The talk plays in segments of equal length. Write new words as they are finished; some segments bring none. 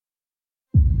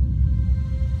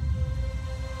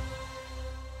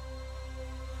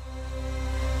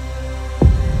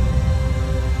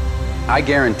I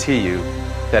guarantee you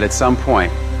that at some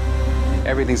point,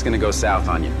 everything's going to go south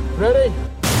on you. Ready?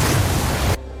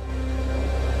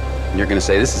 And you're going to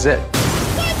say, this is it.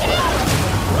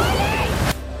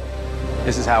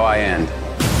 This is how I end.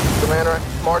 Commander,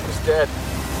 Mark is dead.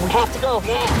 We have to go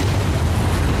now.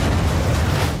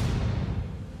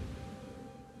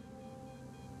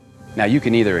 Now, you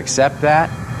can either accept that,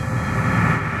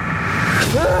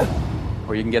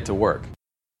 or you can get to work.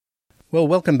 Well,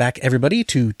 welcome back, everybody,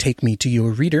 to Take Me to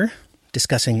Your Reader,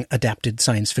 discussing adapted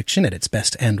science fiction at its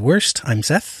best and worst. I'm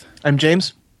Seth. I'm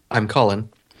James. I'm Colin.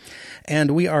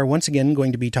 And we are once again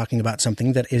going to be talking about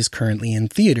something that is currently in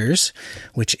theaters,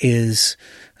 which is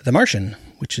The Martian,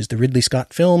 which is the Ridley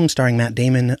Scott film starring Matt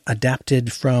Damon,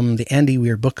 adapted from the Andy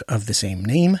Weir book of the same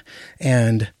name.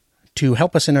 And to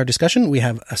help us in our discussion, we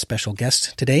have a special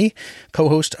guest today,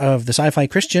 co-host of the Sci-Fi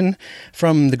Christian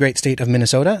from the great state of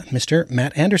Minnesota, Mr.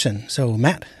 Matt Anderson. So,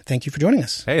 Matt, thank you for joining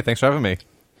us. Hey, thanks for having me.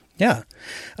 Yeah.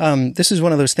 This is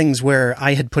one of those things where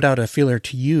I had put out a feeler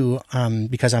to you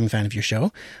because I'm a fan of your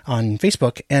show on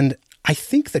Facebook. And I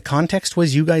think the context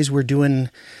was you guys were doing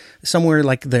somewhere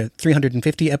like the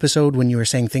 350 episode when you were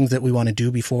saying things that we want to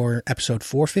do before episode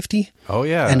 450. Oh,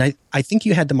 yeah. And I think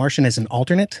you had The Martian as an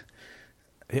alternate.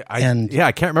 I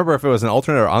can't remember if it was an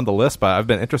alternate or on the list, but I've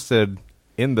been interested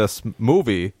in this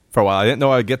movie for a while. I didn't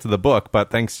know I'd get to the book,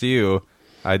 but thanks to you,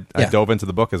 I dove into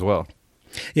the book as well.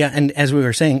 Yeah, and as we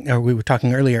were saying, or we were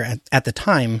talking earlier, at the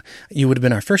time, you would have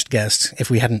been our first guest if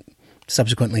we hadn't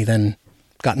subsequently then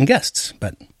gotten guests.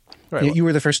 But right, you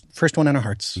were the first one in our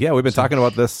hearts. Yeah, we've been talking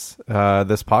about this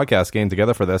podcast getting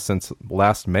together for this since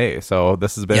last May, so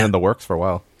this has been in the works for a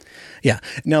while. Yeah.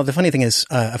 Now, the funny thing is,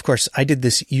 of course, I did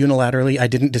this unilaterally. I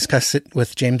didn't discuss it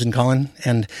with James and Colin.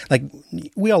 And like,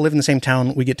 we all live in the same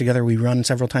town. We get together. We run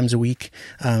several times a week,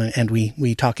 and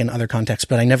we talk in other contexts.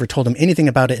 But I never told him anything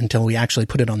about it until we actually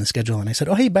put it on the schedule. And I said,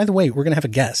 "Oh, hey, by the way, we're going to have a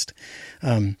guest."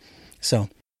 So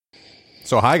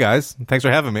hi guys, thanks for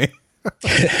having me.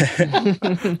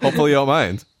 Hopefully you don't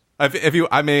mind. If you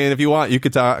want, you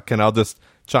could talk, and I'll just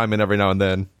chime in every now and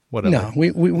then. Whatever.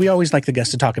 No, we always like the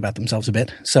guests to talk about themselves a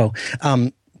bit. So,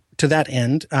 to that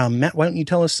end, Matt, why don't you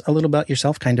tell us a little about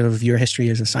yourself, kind of your history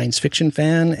as a science fiction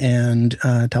fan, and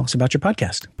tell us about your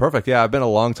podcast. Perfect. Yeah, I've been a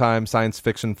long-time science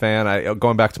fiction fan.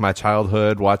 Going back to my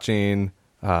childhood, watching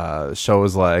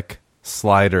shows like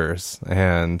Sliders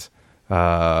and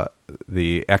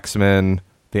the X-Men,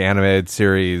 the animated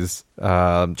series.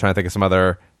 I'm trying to think of some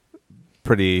other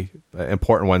pretty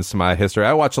important ones to my history.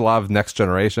 I watch a lot of Next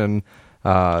Generation.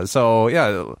 Back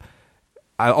to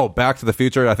the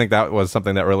Future, I think that was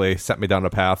something that really set me down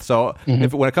a path. So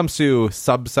when it comes to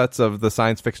subsets of the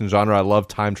science fiction genre, I love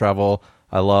time travel.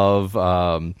 I love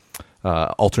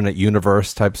alternate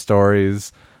universe type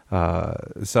stories.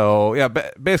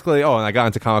 Basically, and I got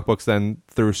into comic books then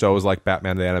through shows like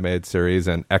Batman the Animated Series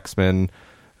and X-Men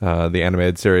the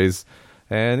Animated Series.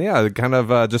 And yeah, kind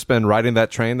of just been riding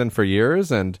that train then for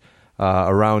years. And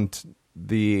around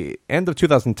the end of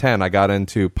 2010, I got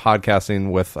into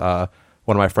podcasting with one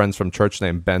of my friends from church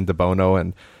named Ben DeBono,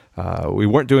 and we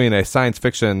weren't doing a science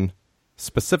fiction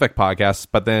specific podcast,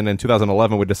 but then in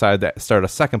 2011 we decided to start a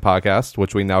second podcast,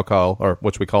 which we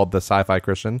called the Sci-Fi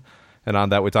Christian, and on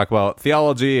that we talk about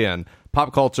theology and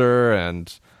pop culture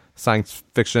and science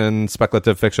fiction,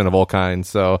 speculative fiction of all kinds.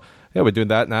 So yeah, we're doing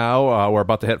that now. We're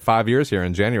about to hit 5 years here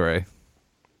in January.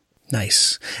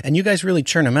 Nice. And you guys really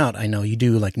churn them out. I know you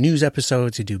do like news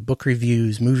episodes, you do book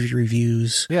reviews, movie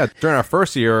reviews. Yeah, during our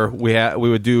first year, we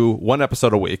would do one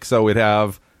episode a week. So we'd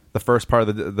have the first part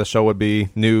of the show would be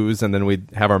news, and then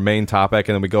we'd have our main topic,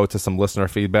 and then we go to some listener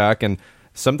feedback. And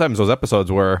sometimes those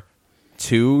episodes were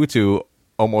 2 to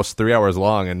almost 3 hours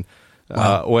long. And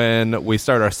when we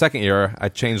started our second year, I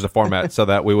changed the format so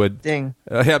that we would...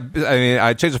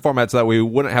 I changed the format so that we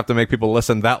wouldn't have to make people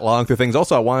listen that long through things.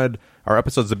 Also, I wanted our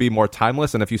episodes to be more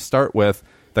timeless, and if you start with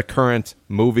the current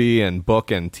movie and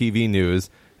book and TV news,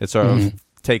 it sort of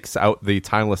takes out the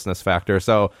timelessness factor.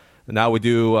 So now we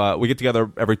get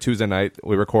together every Tuesday night.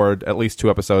 We record at least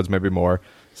 2 episodes, maybe more.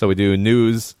 So we do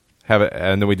news,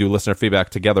 and then we do listener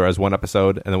feedback together as one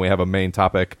episode, and then we have a main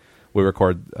topic we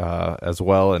record as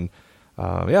well. And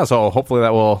so hopefully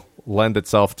that will lend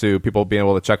itself to people being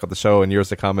able to check out the show in years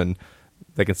to come, and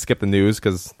they can skip the news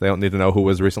because they don't need to know who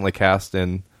was recently cast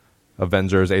in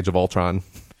Avengers Age of Ultron.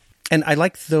 And I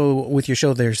like, though, with your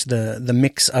show, there's the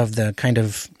mix of the kind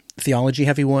of theology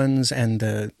heavy ones and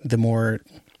the more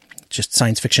just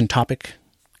science fiction topic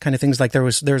kind of things. Like there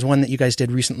was one that you guys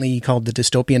did recently called The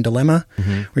Dystopian Dilemma,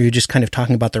 where you're just kind of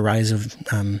talking about the rise of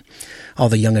all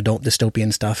the young adult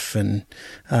dystopian stuff. And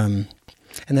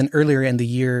then earlier in the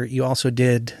year, you also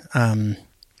did,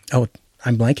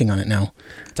 I'm blanking on it now.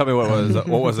 Tell me what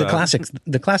was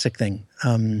the classic thing.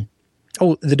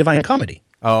 The Divine Comedy.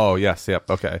 Oh, yes. Yep.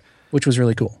 Okay. Which was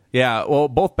really cool. Yeah. Well,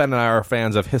 both Ben and I are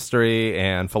fans of history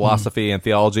and philosophy and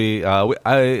theology.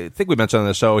 I think we mentioned on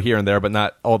the show here and there, but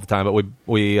not all the time. But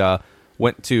we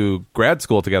went to grad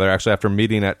school together, actually, after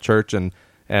meeting at church, and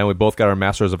we both got our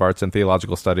Masters of Arts in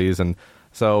Theological Studies. And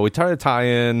so we tried to tie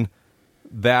in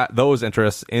those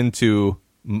interests into,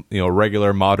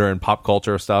 regular modern pop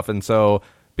culture stuff. And so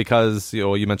because,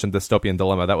 you mentioned Dystopian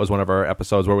Dilemma, that was one of our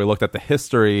episodes where we looked at the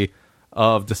history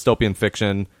of dystopian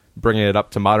fiction, bringing it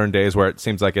up to modern days where it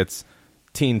seems like it's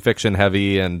teen fiction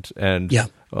heavy, and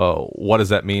what does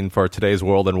that mean for today's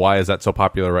world, and why is that so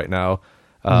popular right now?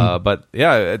 But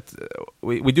yeah,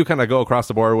 we do kind of go across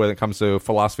the board when it comes to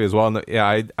philosophy as well. And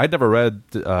I'd never read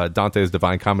Dante's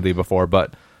Divine Comedy before,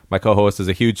 but my co-host is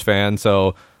a huge fan.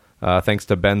 So thanks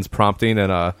to Ben's prompting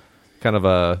and kind of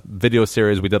a video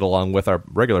series we did along with our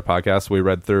regular podcast, we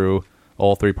read through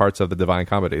all 3 parts of the Divine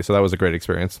Comedy. So that was a great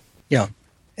experience. Yeah.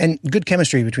 And good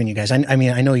chemistry between you guys. I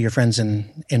mean, I know you're friends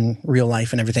in real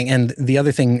life and everything. And the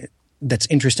other thing that's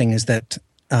interesting is that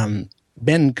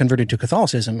Ben converted to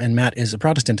Catholicism and Matt is a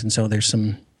Protestant, and so there's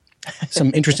some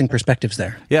interesting perspectives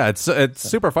there. Yeah, it's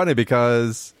super funny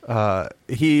because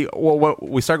we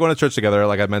started going to church together.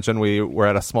 Like I mentioned, we were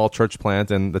at a small church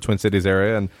plant in the Twin Cities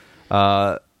area,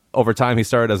 and over time he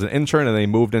started as an intern, and then he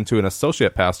moved into an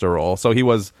associate pastor role. So he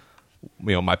was,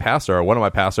 my pastor, or one of my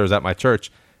pastors at my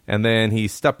church. And then he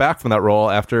stepped back from that role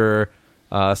after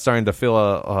starting to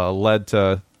feel led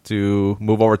to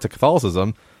move over to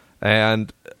Catholicism.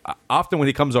 And often when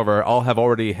he comes over, I'll have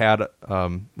already had,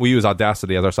 we use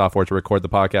Audacity as our software to record the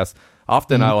podcast.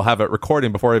 Often I will have it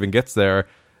recording before it even gets there,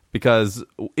 because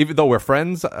even though we're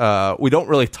friends, we don't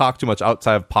really talk too much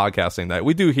outside of podcasting. That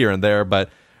we do here and there, but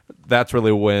that's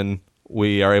really when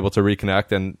we are able to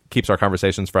reconnect and keeps our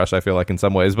conversations fresh, I feel like, in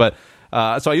some ways. But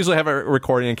so I usually have a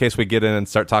recording in case we get in and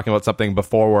start talking about something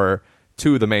before we're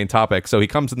to the main topic. So he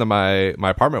comes into my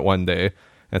apartment one day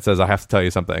and says, I have to tell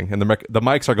you something. And the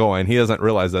mics are going. He doesn't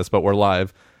realize this, but we're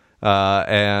live.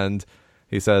 And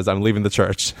he says, I'm leaving the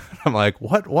church. I'm like,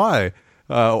 what? Why?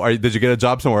 Did you get a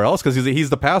job somewhere else? Because he's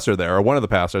the pastor there, or one of the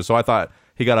pastors. So I thought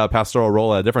he got a pastoral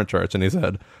role at a different church. And he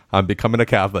said, I'm becoming a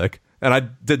Catholic. And I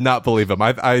did not believe him.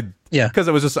 Because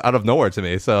it was just out of nowhere to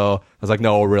me. So I was like,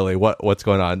 no, really, what's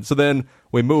going on? So then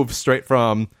we moved straight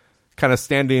from kind of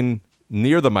standing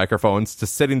near the microphones to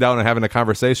sitting down and having a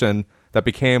conversation that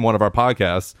became one of our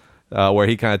podcasts, where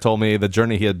he kind of told me the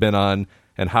journey he had been on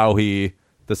and how he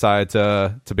decided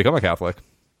to become a Catholic.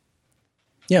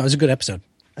 Yeah, it was a good episode.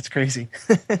 That's crazy.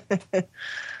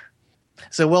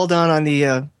 So well done on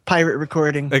the pirate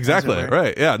recording. Exactly.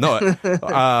 Right. Yeah. No.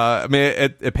 I mean,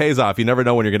 it pays off. You never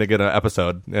know when you're going to get an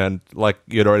episode, and like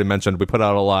you had already mentioned, we put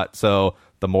out a lot, so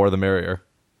the more the merrier.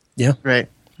 Yeah. Right.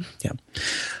 Yeah.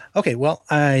 Okay. Well,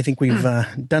 I think we've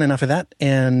done enough of that,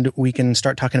 and we can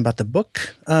start talking about the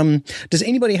book. Does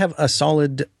anybody have a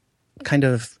solid kind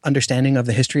of understanding of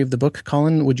the history of the book?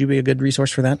 Colin, would you be a good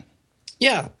resource for that?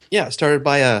 Yeah. Started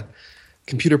by a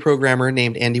computer programmer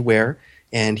named Andy Ware.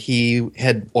 And he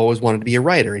had always wanted to be a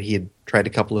writer. He had tried a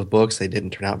couple of books. They didn't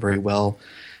turn out very well.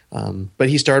 But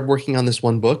he started working on this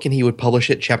one book, and he would publish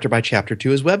it chapter by chapter to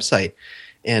his website.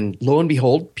 And lo and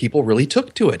behold, people really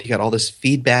took to it. He got all this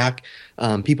feedback.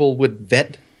 People would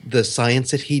vet the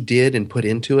science that he did and put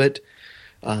into it.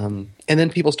 And then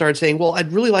people started saying, well,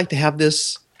 I'd really like to have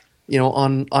this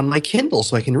on my Kindle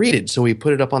so I can read it. So we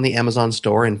put it up on the Amazon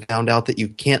store and found out that you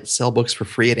can't sell books for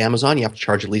free at Amazon. You have to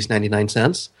charge at least 99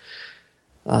 cents.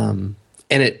 And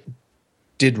it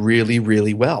did really,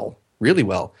 really well.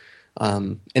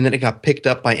 And then it got picked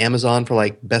up by Amazon for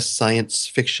like best science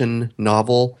fiction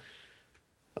novel.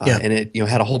 And it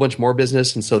had a whole bunch more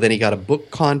business. And so then he got a book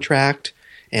contract.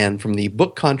 And from the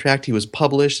book contract, he was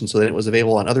published. And so then it was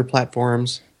available on other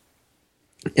platforms.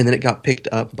 And then it got picked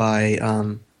up by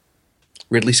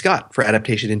Ridley Scott for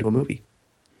adaptation into a movie.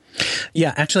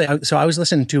 Yeah, actually, so I was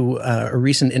listening to a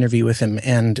recent interview with him,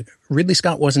 and Ridley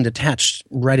Scott wasn't attached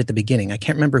right at the beginning. I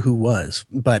can't remember who was,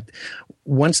 but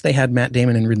once they had Matt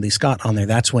Damon and Ridley Scott on there,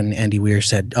 that's when Andy Weir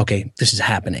said, okay, this is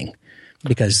happening,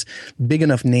 because big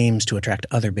enough names to attract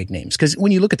other big names. Because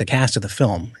when you look at the cast of the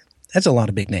film, that's a lot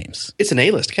of big names. It's an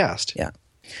A-list cast. Yeah.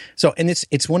 So, and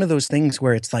it's one of those things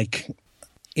where it's like,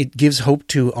 it gives hope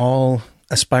to all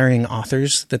aspiring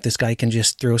authors that this guy can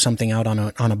just throw something out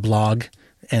on a blog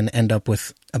and end up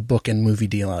with a book and movie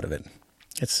deal out of it.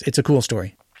 It's a cool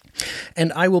story.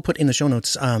 And I will put in the show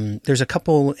notes, there's a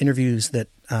couple interviews that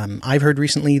I've heard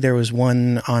recently. There was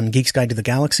one on Geek's Guide to the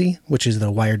Galaxy, which is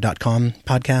the Wired.com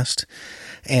podcast,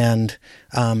 and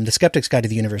the Skeptic's Guide to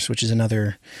the Universe, which is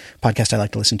another podcast I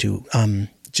like to listen to.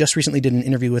 Just recently did an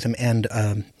interview with him and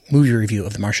a movie review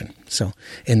of The Martian, so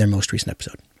in their most recent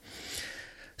episode.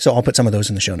 So I'll put some of those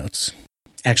in the show notes.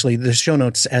 Actually, the show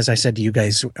notes, as I said to you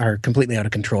guys, are completely out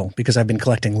of control because I've been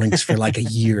collecting links for like a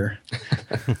year.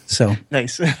 So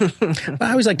Nice.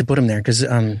 I always like to put them there because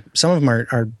some of them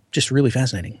are just really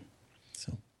fascinating.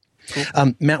 So,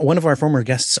 cool. Matt, one of our former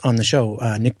guests on the show,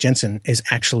 Nick Jensen, is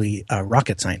actually a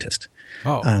rocket scientist.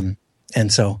 Oh.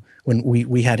 And so when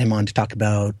we had him on to talk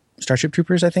about Starship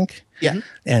Troopers, I think. Yeah.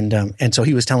 And so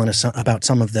he was telling us about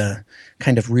some of the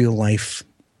kind of real life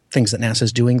things that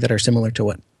NASA's doing that are similar to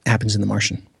what happens in The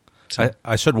Martian. So.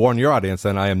 I should warn your audience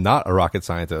that I am not a rocket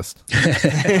scientist.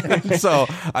 So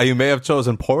you may have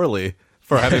chosen poorly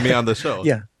for having me on the show.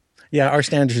 Yeah. Our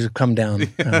standards have come down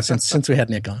since we had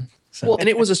Nick on. So. Well, and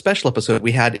it was a special episode.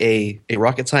 We had a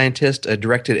rocket scientist, a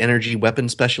directed energy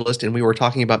weapons specialist, and we were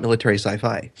talking about military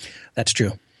sci-fi. That's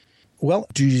true. Well,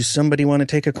 do somebody want to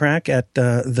take a crack at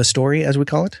the story, as we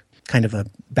call it? Kind of a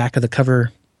back of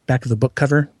the book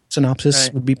cover synopsis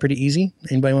would be pretty easy.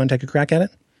 Anybody want to take a crack at it?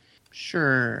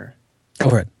 Sure. Go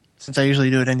for it. Since I usually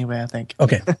do it anyway, I think.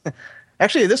 Okay.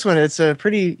 Actually, this one, it's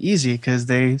pretty easy because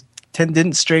they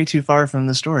didn't stray too far from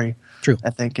the story. True.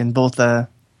 I think in both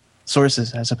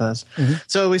sources, I suppose. Mm-hmm.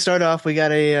 So we start off, we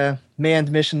got a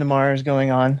manned mission to Mars going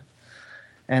on.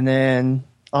 And then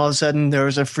all of a sudden there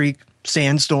was a freak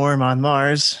sandstorm on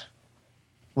Mars,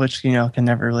 which, can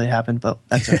never really happen, but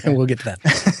that's okay. We'll get to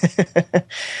that.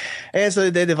 And so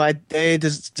they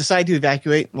decide to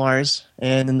evacuate Mars,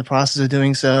 and in the process of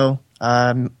doing so,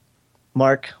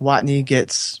 Mark Watney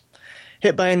gets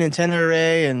hit by an antenna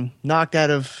array and knocked out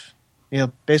of,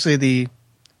 basically the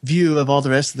view of all the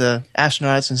rest of the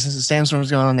astronauts. And since the sandstorm's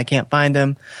going on, they can't find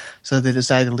him, so they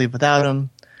decide to leave without him.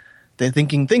 They're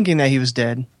thinking that he was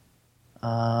dead.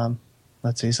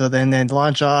 Let's see. So then they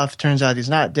launch off. Turns out he's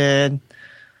not dead.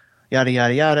 Yada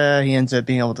yada yada. He ends up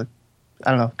being able to,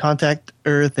 contact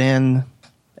Earth, and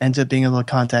ends up being able to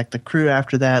contact the crew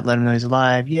after that, let him know he's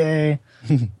alive. Yay.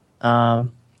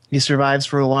 He survives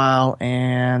for a while,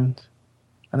 and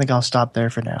I think I'll stop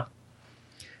there for now.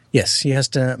 Yes, he has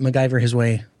to MacGyver his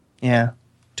way to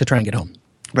try and get home.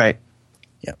 Right.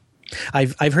 Yeah.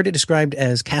 I've heard it described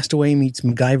as Castaway meets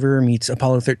MacGyver meets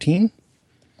Apollo 13,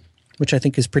 which I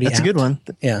think is pretty That's apt. a good one.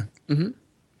 Yeah. Mm-hmm.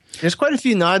 There's quite a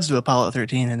few nods to Apollo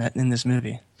 13 in this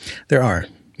movie. There are,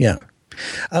 yeah.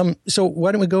 So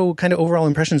why don't we go kind of overall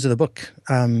impressions of the book?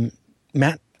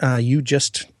 Matt, you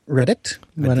just read it.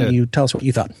 Why don't you tell us what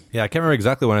you thought? Yeah, I can't remember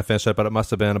exactly when I finished it, but it must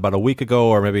have been about a week ago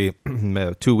or maybe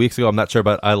 2 weeks ago. I'm not sure,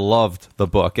 but I loved the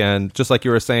book. And just like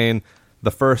you were saying,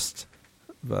 the first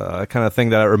kind of thing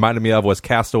that it reminded me of was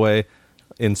Castaway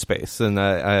in space. And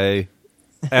I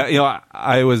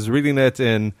was reading it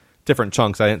in different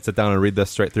chunks. I didn't sit down and read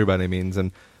this straight through by any means.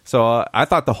 And so I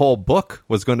thought the whole book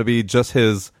was going to be just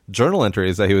his journal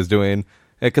entries that he was doing,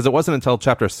 because it wasn't until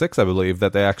chapter 6, I believe,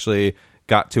 that they actually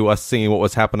got to us seeing what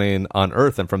was happening on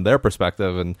Earth and from their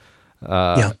perspective. And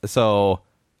so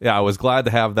I was glad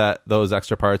to have those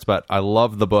extra parts, but I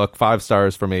loved the book. 5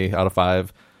 stars for me out of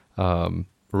 5.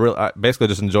 Really, I basically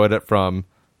just enjoyed it from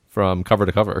cover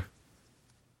to cover.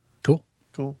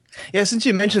 Cool. Yeah, since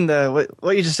you mentioned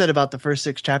what you just said about the first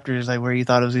 6 chapters, like where you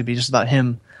thought it was going to be just about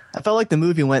him, I felt like the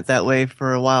movie went that way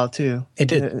for a while too. It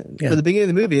did. For the beginning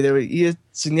of the movie, there was a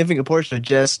significant portion of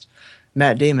just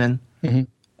Matt Damon,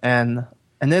 and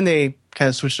then they kind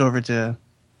of switched over to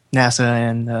NASA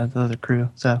and the other crew.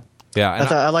 So yeah,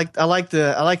 I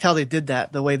liked how they did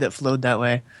that, the way that flowed that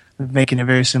way, making it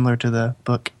very similar to the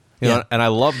book. You know, and I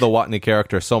love the Watney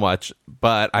character so much,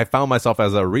 but I found myself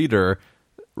as a reader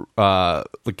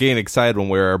getting excited when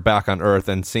we were back on Earth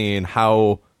and seeing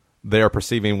how they're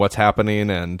perceiving what's happening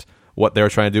and what they're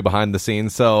trying to do behind the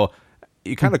scenes. So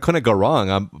you kind of couldn't go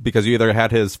wrong because you either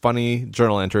had his funny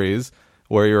journal entries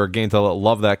where you were getting to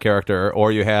love that character,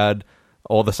 or you had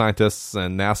all the scientists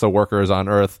and NASA workers on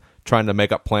Earth trying to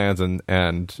make up plans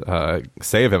and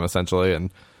save him, essentially.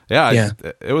 And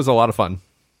it was a lot of fun.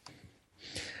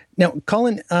 Now,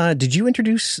 Colin, did you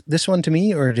introduce this one to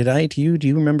me, or did I to you? Do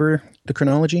you remember the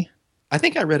chronology? I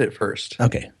think I read it first.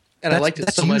 Okay. And I liked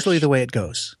it so much. That's usually the way it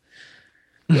goes.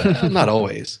 Well, not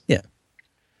always. Yeah.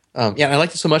 I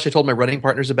liked it so much, I told my running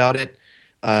partners about it.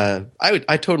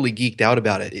 I totally geeked out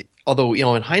about it. Although,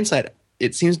 in hindsight,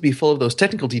 it seems to be full of those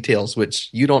technical details, which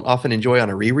you don't often enjoy on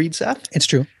a reread, Seth. It's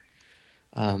true.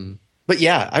 But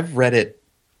yeah, I've read it,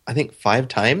 I think, 5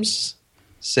 times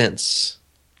since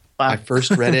I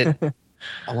first read it,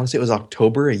 I want to say it was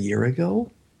October a year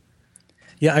ago.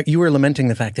 Yeah, you were lamenting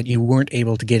the fact that you weren't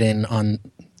able to get in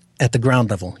at the ground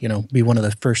level, be one of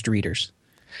the first readers.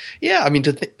 Yeah, I mean,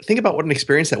 to think about what an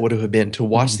experience that would have been to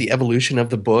watch the evolution of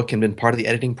the book and been part of the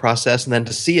editing process, and then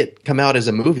to see it come out as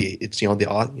a movie. It's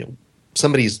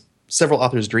somebody's several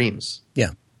authors' dreams.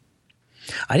 Yeah,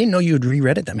 I didn't know you had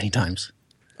reread it that many times.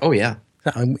 Oh yeah.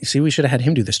 See, we should have had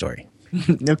him do the story.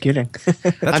 No kidding.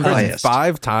 That's biased.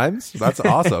 5 times? That's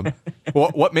awesome.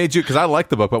 What made you, because I like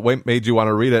the book, but what made you want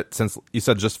to read it since you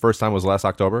said just first time was last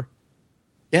October?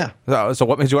 Yeah. So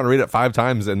what made you want to read it 5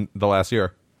 times in the last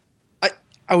year?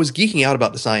 I was geeking out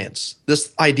about the science.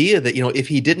 This idea that, if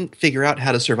he didn't figure out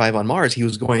how to survive on Mars, he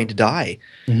was going to die.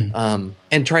 And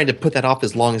trying to put that off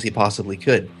as long as he possibly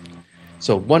could.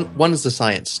 So one is the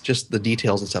science, just the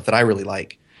details and stuff that I really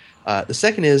like. The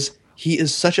second is he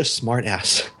is such a smart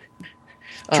ass.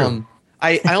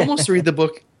 I almost read the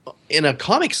book in a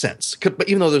comic sense, but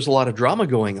even though there's a lot of drama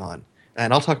going on.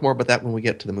 And I'll talk more about that when we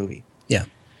get to the movie. Yeah.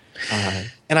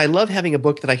 And I love having a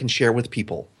book that I can share with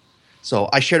people. So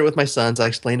I shared it with my sons. I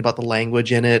explained about the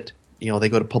language in it. They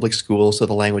go to public school, so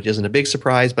the language isn't a big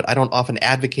surprise, but I don't often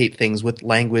advocate things with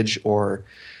language or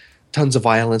tons of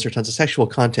violence or tons of sexual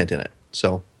content in it.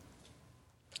 So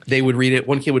they would read it.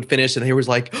 One kid would finish, and they was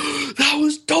like, oh, that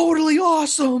was totally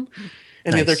awesome.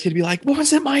 And the other kid would be like,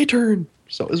 was it my turn?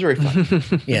 So it was very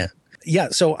fun. Yeah. Yeah,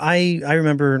 so I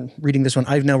remember reading this one.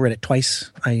 I've now read it twice.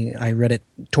 I read it,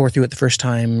 tore through it the first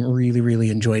time, really,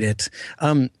 really enjoyed it.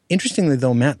 Interestingly,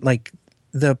 though, Matt, like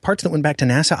the parts that went back to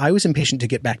NASA, I was impatient to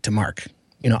get back to Mark.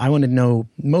 I wanted to know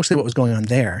mostly what was going on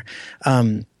there.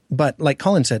 But like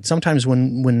Colin said, sometimes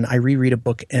when I reread a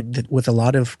book with a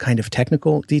lot of kind of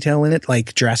technical detail in it,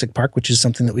 like Jurassic Park, which is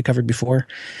something that we covered before,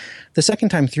 the second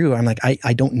time through, I'm like,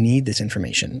 I don't need this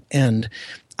information. And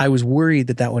I was worried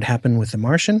that would happen with The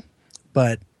Martian,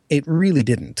 but it really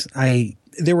didn't.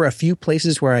 There were a few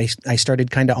places where I started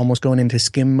kind of almost going into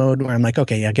skim mode where I'm like,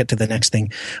 okay, yeah, get to the next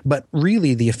thing. But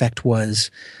really the effect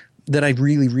was that I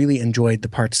really, really enjoyed the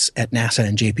parts at NASA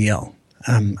and JPL.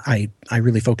 I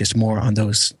really focused more on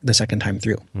those the second time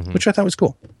through, which I thought was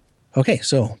cool. Okay,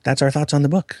 so that's our thoughts on the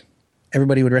book.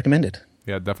 Everybody would recommend it.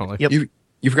 Yeah, definitely. Yep.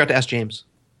 You forgot to ask James.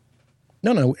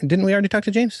 No, didn't we already talk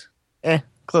to James?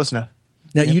 Close enough.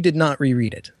 Now, you did not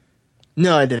reread it.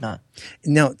 No, I did not.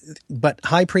 No, but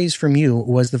high praise from you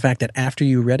was the fact that after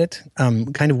you read it,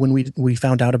 kind of when we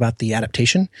found out about the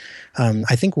adaptation,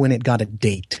 I think when it got a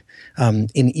date,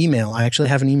 in email, I actually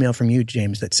have an email from you,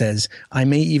 James, that says, I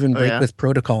may even break with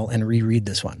protocol and reread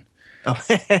this one. Oh.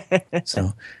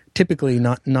 So typically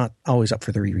not always up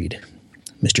for the reread,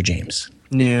 Mr. James.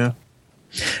 Yeah.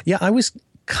 Yeah, I was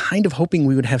kind of hoping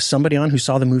we would have somebody on who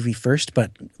saw the movie first,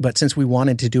 but since we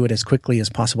wanted to do it as quickly as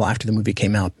possible after the movie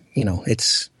came out,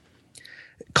 it's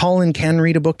Colin can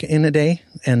read a book in a day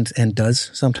and does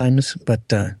sometimes, but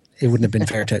it wouldn't have been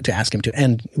fair to ask him to,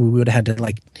 and we would have had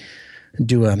to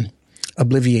do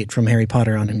Obliviate from Harry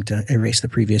Potter on him to erase the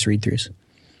previous read-throughs.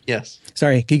 Yes.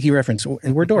 Sorry, geeky reference.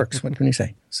 And we're dorks. What can you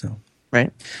say? So,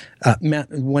 Right.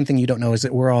 Matt, one thing you don't know is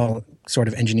that we're all sort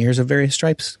of engineers of various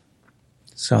stripes.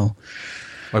 So,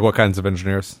 like what kinds of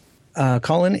engineers?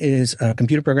 Colin is a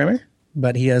computer programmer,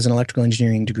 but he has an electrical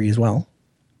engineering degree as well.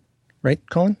 Right,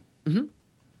 Colin? Mm-hmm.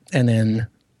 And then,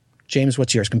 James,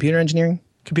 what's yours? Computer engineering?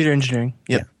 Computer engineering.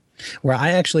 Yep. Yeah. Where I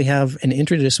actually have an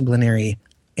interdisciplinary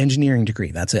engineering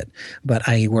degree. That's it. But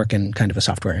I work in kind of a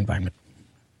software environment.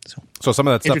 So some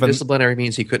of that stuff interdisciplinary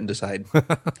means he couldn't decide.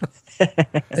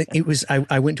 It was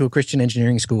I went to a Christian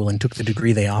engineering school and took the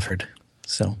degree they offered.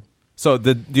 So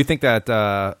do you think that?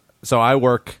 So I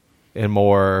work in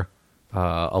more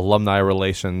alumni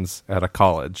relations at a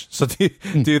college. So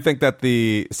do you think that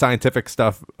the scientific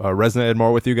stuff resonated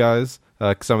more with you guys?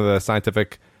 Some of the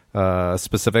scientific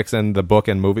specifics in the book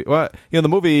and movie. Well, the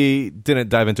movie didn't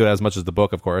dive into it as much as the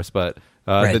book, of course. But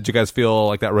right. Did you guys feel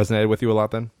like that resonated with you a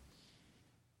lot then?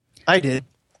 I did.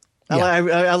 Yeah.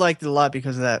 I liked it a lot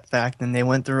because of that fact. And they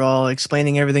went through all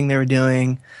explaining everything they were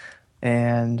doing.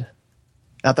 And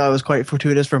I thought it was quite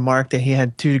fortuitous for Mark that he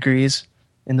had 2 degrees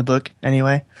in the book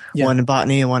anyway. Yeah. One in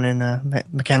botany and one in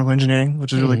mechanical engineering,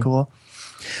 which is really cool.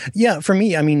 Yeah, for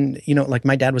me, I mean, like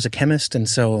my dad was a chemist, and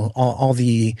so all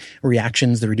the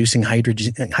reactions, the reducing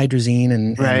hydrazine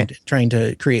and trying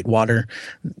to create water.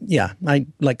 Yeah,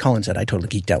 like Colin said, I totally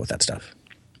geeked out with that stuff.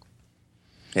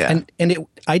 Yeah. And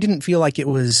I didn't feel like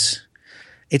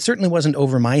it certainly wasn't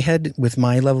over my head with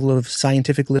my level of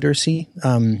scientific literacy.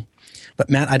 But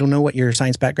Matt, I don't know what your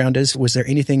science background is. Was there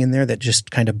anything in there that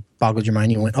just kind of boggled your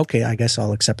mind? You went, okay, I guess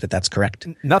I'll accept that that's correct.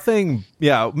 Nothing.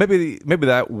 Yeah, maybe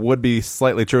that would be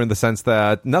slightly true in the sense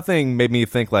that nothing made me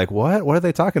think like, what are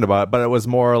they talking about? But it was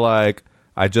more like,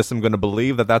 I just am going to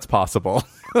believe that that's possible.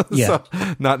 Yeah.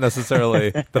 So, not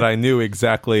necessarily that I knew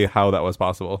exactly how that was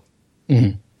possible.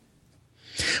 Mm-hmm.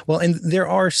 Well, and there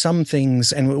are some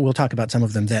things, and we'll talk about some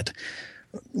of them, that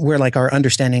where like our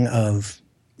understanding of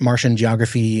Martian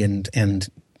geography and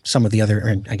some of the other,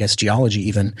 or I guess geology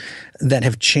even, that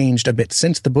have changed a bit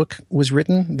since the book was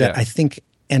written that I think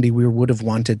Andy Weir would have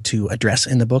wanted to address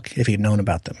in the book if he'd known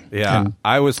about them. Yeah, And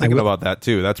I was thinking about that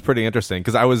too. That's pretty interesting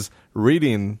because I was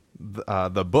reading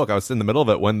the book. I was in the middle of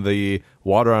it when the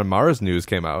Water on Mars news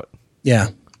came out. Yeah.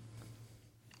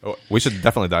 Oh, we should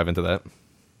definitely dive into that.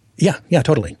 Yeah,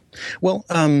 totally. Well,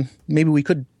 maybe we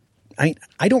could.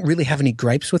 I don't really have any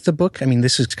gripes with the book. I mean,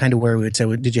 this is kind of where we would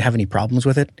say, did you have any problems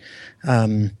with it?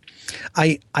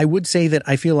 I would say that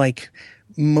I feel like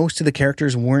most of the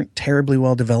characters weren't terribly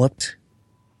well developed,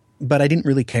 but I didn't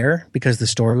really care because the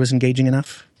story was engaging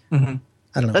enough. Mm-hmm.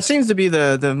 I don't know. That seems to be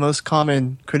the most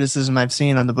common criticism I've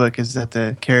seen on the book is that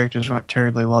the characters weren't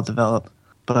terribly well developed.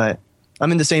 But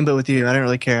I'm in the same boat with you. I didn't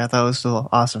really care. I thought it was still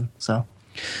awesome. So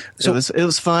it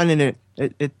was fun, and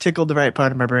it tickled the right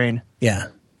part of my brain. Yeah.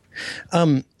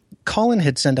 Colin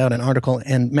had sent out an article,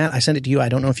 and Matt, I sent it to you. I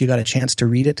don't know if you got a chance to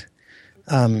read it,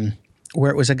 where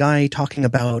it was a guy talking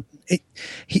about it.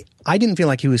 I didn't feel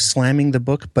like he was slamming the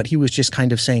book, but he was just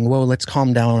kind of saying, whoa, let's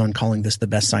calm down on calling this the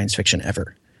best science fiction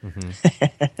ever.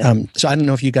 Mm-hmm. So I don't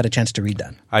know if you got a chance to read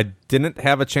that. I didn't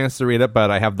have a chance to read it,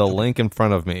 but I have the link in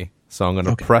front of me, so I'm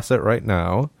going to press it right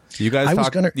now. You guys I talk. was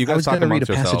talk going to read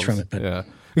a amongst passage yourselves. from it, but Yeah.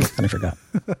 I forgot.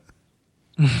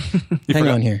 Hang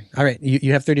on here. All right,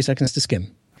 you have 30 seconds to skim.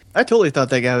 I totally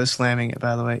thought that guy was slamming it,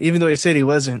 by the way, even though he said he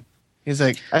wasn't. He's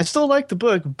like, I still like the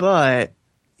book, but...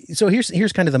 So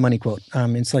here's kind of the money quote.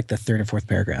 It's like the third or fourth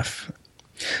paragraph.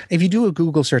 If you do a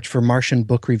Google search for Martian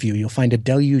book review, you'll find a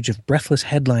deluge of breathless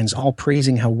headlines all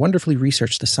praising how wonderfully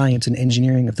researched the science and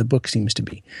engineering of the book seems to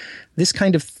be. This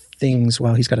kind of things,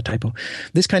 well, he's got a typo.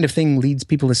 This kind of thing leads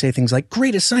people to say things like,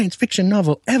 greatest science fiction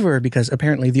novel ever, because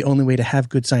apparently the only way to have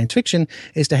good science fiction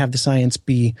is to have the science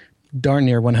be darn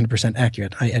near 100%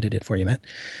 accurate. I edited it for you, Matt.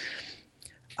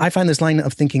 I find this line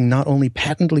of thinking not only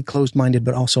patently closed-minded,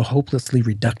 but also hopelessly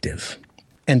reductive.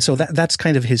 And so that's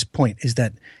kind of his point, is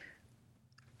that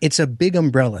it's a big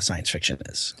umbrella, science fiction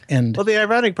is. And well, the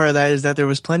ironic part of that is that there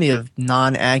was plenty of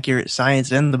non-accurate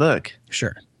science in the book.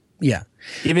 Sure. Yeah.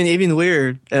 Even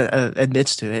Weir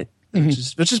admits to it,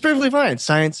 which is perfectly fine.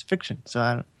 Science fiction. So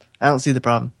I don't see the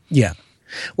problem. Yeah.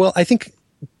 Well, I think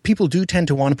people do tend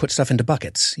to want to put stuff into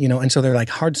buckets, and so they're like,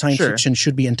 hard science fiction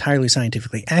should be entirely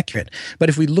scientifically accurate. But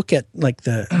if we look at like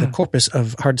the corpus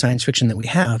of hard science fiction that we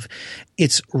have,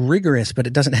 it's rigorous, but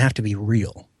it doesn't have to be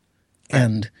real.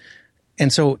 Right.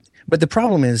 And so, but the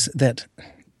problem is that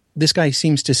this guy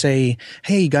seems to say,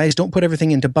 hey guys, don't put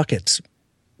everything into buckets,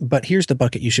 but here's the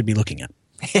bucket you should be looking at.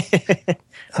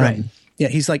 Right. Yeah,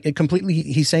 he's like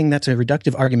he's saying that's a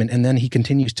reductive argument, and then he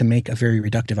continues to make a very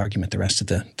reductive argument the rest of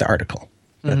the article.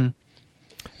 Mm-hmm.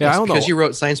 Yeah, I don't know. Because you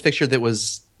wrote science fiction that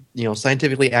was,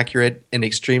 scientifically accurate and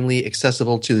extremely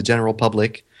accessible to the general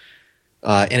public,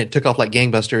 and it took off like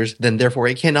gangbusters, then therefore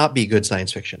it cannot be good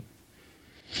science fiction.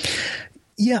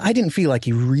 Yeah, I didn't feel like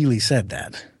he really said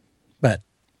that, but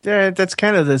yeah, that's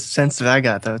kind of the sense that I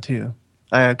got though too.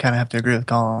 I kind of have to agree with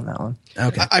Colin on that one.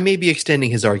 Okay, I may be extending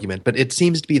his argument, but it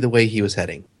seems to be the way he was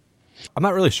heading. I'm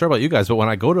not really sure about you guys, but when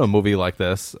I go to a movie like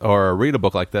this or read a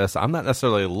book like this, I'm not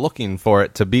necessarily looking for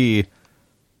it to be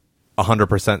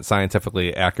 100%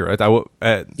 scientifically accurate.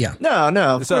 yeah. No,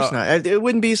 of course not. It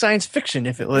wouldn't be science fiction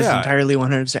if it was entirely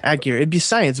 100% accurate. It'd be a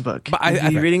science book. But You'd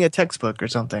be reading a textbook or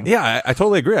something. Yeah, I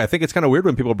totally agree. I think it's kind of weird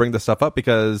when people bring this stuff up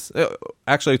because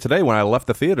actually today when I left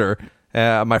the theater,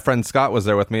 my friend Scott was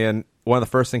there with me, and one of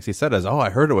the first things he said is, I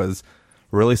heard it was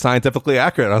really scientifically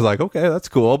accurate. I was like, okay, that's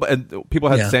cool. But people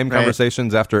had the same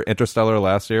conversations after Interstellar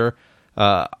last year.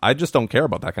 I just don't care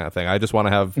about that kind of thing. I just want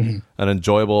to have an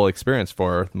enjoyable experience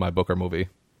for my book or movie.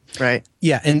 Right.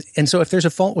 Yeah, and so if there's a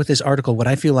fault with this article, what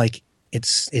I feel like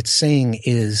it's saying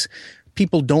is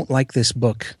people don't like this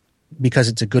book because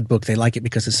it's a good book. They like it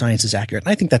because the science is accurate.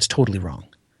 And I think that's totally wrong.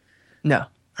 No.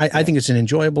 I think it's an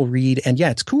enjoyable read, and yeah,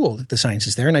 it's cool that the science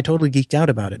is there, and I totally geeked out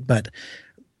about it, but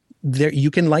you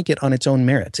can like it on its own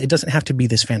merits. It doesn't have to be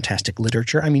this fantastic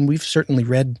literature. I mean, we've certainly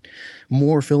read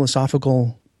more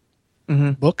philosophical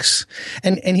books,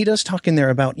 and he does talk in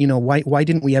there about, why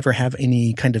didn't we ever have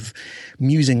any kind of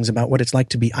musings about what it's like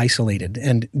to be isolated,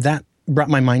 and that brought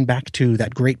my mind back to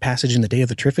that great passage in The Day of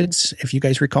the Triffids, if you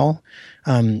guys recall,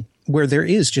 where there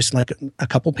is just like a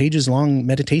couple pages long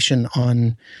meditation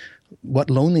on what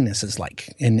loneliness is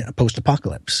like in a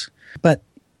post-apocalypse. But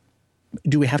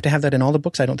do we have to have that in all the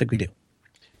books? I don't think we do.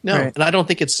 No, Right. and I don't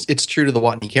think it's true to the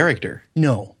Watney character.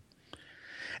 No.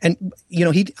 And,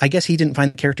 I guess he didn't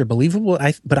find the character believable.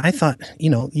 But I thought,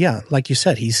 yeah, like you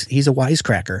said, he's a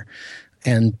wisecracker.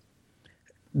 And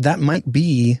that might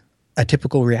be a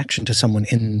typical reaction to someone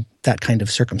in that kind of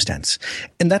circumstance.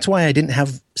 And that's why I didn't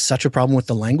have such a problem with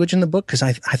the language in the book, because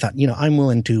I thought, I'm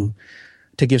willing to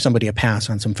give somebody a pass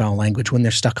on some foul language when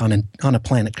they're stuck on a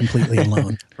planet completely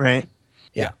alone. Right.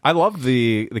 Yeah, I loved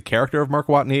the character of Mark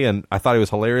Watney, and I thought he was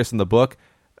hilarious in the book.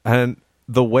 And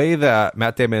the way that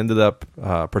Matt Damon ended up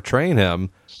portraying him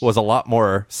was a lot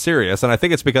more serious. And I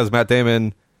think it's because Matt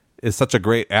Damon is such a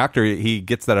great actor; he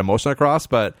gets that emotion across.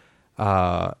 But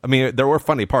I mean, there were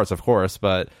funny parts, of course,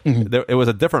 but it was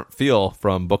a different feel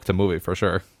from book to movie for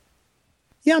sure.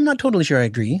 Yeah, I'm not totally sure I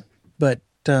agree, but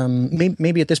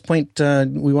maybe at this point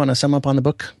we want to sum up on the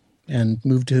book and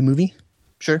move to the movie.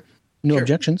 Sure. No Sure.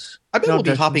 objections. I bet No we'll be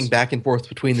objections. hopping back and forth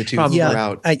between the two Probably.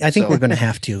 throughout. I think so- we're going to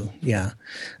have to. Yeah.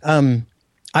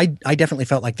 I definitely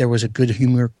felt like there was a good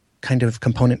humor kind of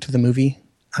component to the movie.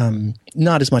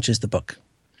 Not as much as the book.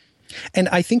 And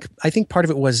I think part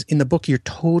of it was in the book, you're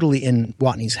totally in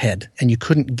Watney's head and you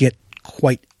couldn't get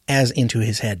quite as into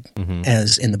his head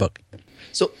as in the book.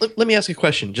 So let me ask you a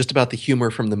question just about the humor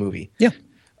from the movie. Yeah.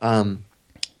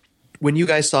 When you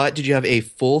guys saw it, did you have a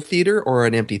full theater or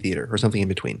an empty theater or something in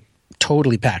between?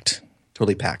 Totally packed.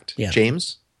 Totally packed. Yeah.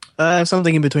 James?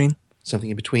 Something in between.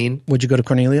 Something in between? Would you go to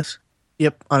Cornelius?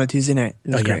 Yep, on a Tuesday night.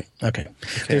 It was Oh, great. yeah. Okay.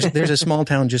 There's a small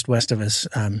town just west of us,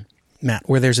 Matt,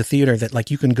 where there's a theater that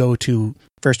like you can go to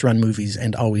first run movies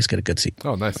and always get a good seat.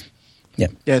 Oh, nice. Yeah,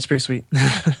 it's pretty sweet.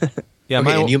 Yeah,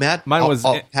 Okay, and you, Matt? Mine All- was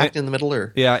all packed in the middle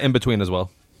or yeah, in between as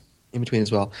well. in between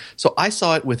as well? So I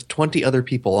saw it with 20 other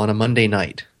people on a Monday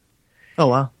night, Oh,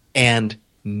 wow. and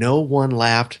no one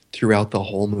laughed throughout the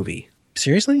whole movie.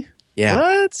 Seriously? Yeah.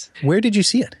 What? Where did you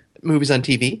see it? Movies on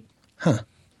TV.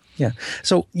 Yeah.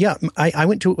 So, yeah, I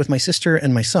went to it with my sister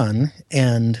and my son,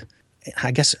 and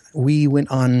I guess we went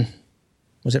on,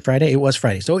 was it Friday? It was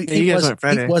Friday. So you guys went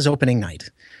Friday. it was opening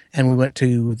night, and we went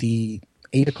to the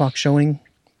 8 o'clock showing.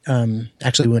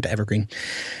 Actually, we went to Evergreen.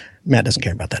 Matt doesn't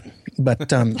care about that.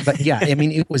 But yeah, I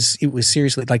mean, it was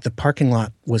seriously like the parking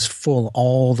lot was full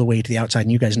all the way to the outside,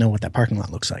 and you guys know what that parking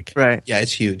lot looks like. Right. Yeah,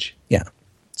 it's huge. Yeah.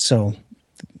 So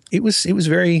it was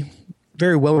very,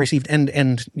 very well received. And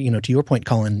to your point,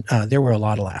 Colin, there were a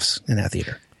lot of laughs in that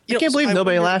theater. I can't believe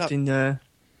nobody laughed in.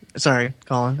 Sorry,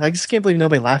 Colin. I just can't believe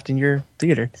nobody laughed in your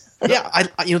theater. Yeah, I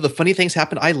the funny things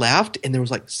happened. I laughed, and there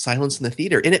was like silence in the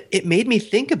theater, and it made me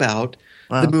think about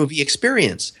the movie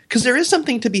experience, because there is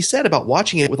something to be said about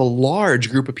watching it with a large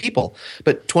group of people.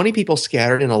 But 20 people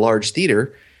scattered in a large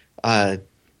theater,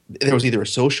 there was either a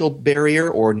social barrier,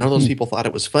 or none of those people thought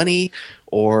it was funny,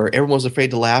 or everyone was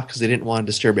afraid to laugh because they didn't want to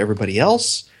disturb everybody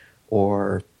else,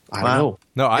 or I don't know.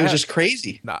 No, it was just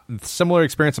crazy. Similar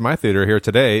experience in my theater here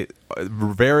today.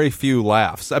 Very few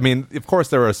laughs. I mean, of course,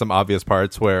 there were some obvious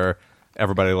parts where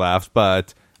everybody laughed,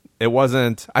 but it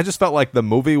wasn't. I just felt like the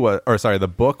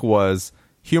book was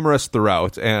humorous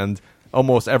throughout, and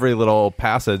almost every little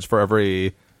passage for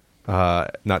every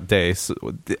not day. So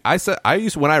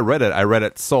when I read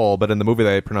it Soul, but in the movie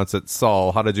they pronounce it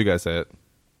Saul. How did you guys say it?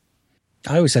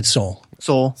 I always said soul.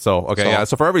 Soul. So okay, Soul. yeah.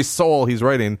 So for every soul he's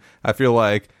writing, I feel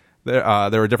like there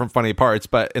were different funny parts,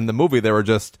 but in the movie there were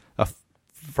just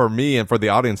for me and for the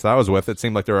audience that I was with, it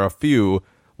seemed like there were a few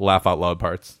laugh out loud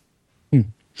parts.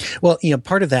 Well,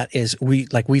 part of that is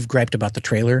we've griped about the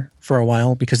trailer for a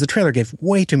while because the trailer gave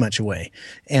way too much away,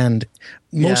 and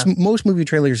most movie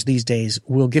trailers these days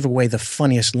will give away the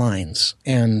funniest lines,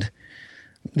 and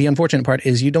the unfortunate part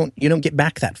is you don't get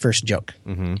back that first joke.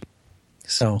 Mm-hmm.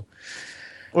 So,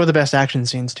 Or the best action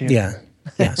scenes, too. yeah.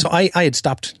 So I had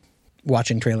stopped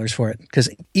watching trailers for it because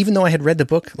even though I had read the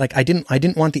book, like I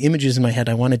didn't want the images in my head.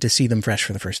 I wanted to see them fresh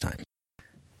for the first time.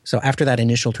 So after that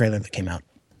initial trailer that came out,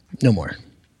 no more.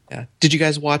 Yeah. Did you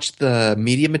guys watch the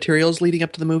media materials leading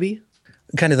up to the movie?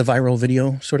 Kind of the viral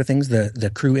video sort of things,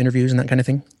 the crew interviews and that kind of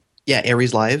thing. Yeah,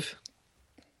 Aries Live.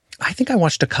 I think I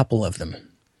watched a couple of them.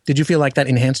 Did you feel like that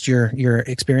enhanced your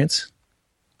experience?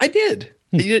 I did.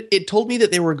 It told me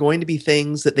that there were going to be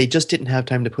things that they just didn't have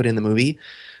time to put in the movie,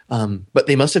 but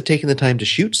they must have taken the time to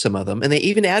shoot some of them. And they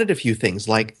even added a few things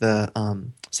like the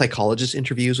psychologist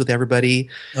interviews with everybody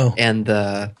and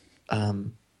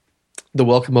the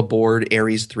Welcome Aboard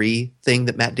Ares 3 thing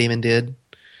that Matt Damon did.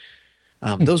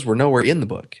 Those were nowhere in the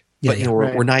book, but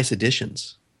were nice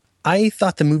additions. I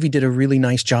thought the movie did a really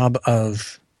nice job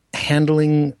of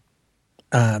handling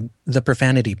the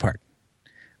profanity part,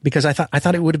 because I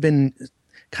thought it would have been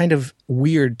kind of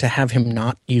weird to have him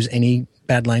not use any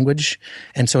bad language,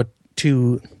 and so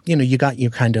you got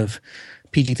your kind of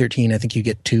PG-13. I think you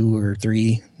get 2 or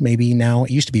 3 maybe now.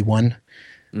 It used to be 1,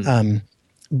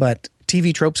 but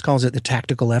TV Tropes calls it the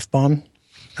tactical F-bomb.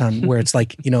 Where it's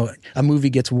like, a movie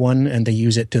gets 1 and they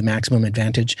use it to maximum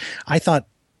advantage. I thought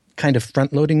kind of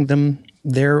front loading them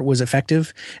there was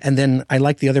effective. And then I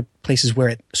like the other places where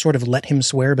it sort of let him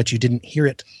swear, but you didn't hear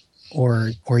it,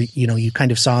 or you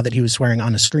kind of saw that he was swearing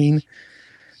on a screen.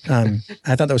 I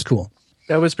thought that was cool.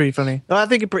 That was pretty funny. Well, I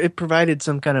think it provided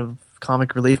some kind of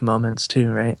comic relief moments too,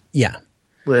 right? Yeah.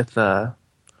 With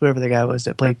whoever the guy was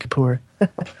that played Kapoor.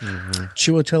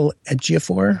 Chiwetel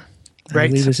Ejiofor, I Right.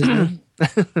 believe is his name.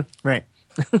 Right.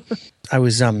 I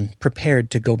was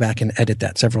prepared to go back and edit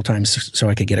that several times so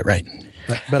I could get it right.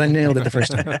 But I nailed it the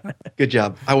first time. Good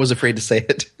job. I was afraid to say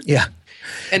it. Yeah.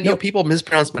 And people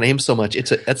mispronounce my name so much.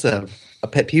 That's a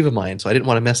pet peeve of mine, so I didn't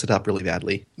want to mess it up really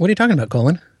badly. What are you talking about,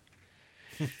 Colin?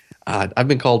 I've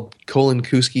been called Colin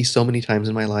Kuski so many times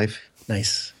in my life.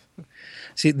 Nice.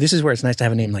 See, this is where it's nice to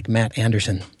have a name like Matt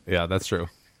Anderson. Yeah, that's true.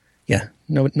 Yeah.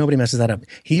 Nobody messes that up.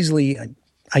 Heasley,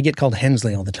 I get called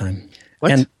Hensley all the time.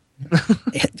 What? And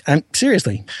I'm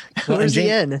seriously. Where's and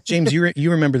the N? James,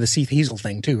 you remember the Seath Heasel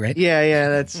thing too, right?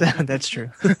 Yeah, that's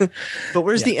true. But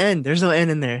where's the N? There's no N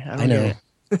in there. I know.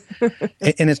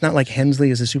 And it's not like Hensley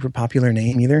is a super popular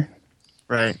name either.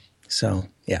 Right. So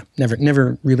yeah,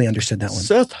 never really understood that one.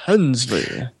 Seth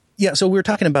Hensley. Yeah, so we were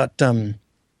talking about.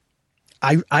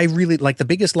 I really like the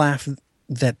biggest laugh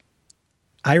that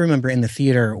I remember in the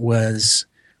theater was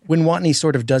when Watney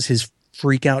sort of does his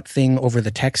freak out thing over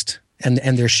the text. And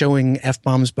they're showing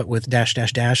F-bombs, but with dash,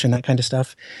 dash, dash and that kind of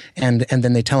stuff. And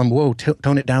then they tell him, whoa,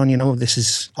 tone it down. This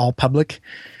is all public.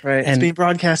 Right. And it's being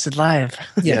broadcasted live.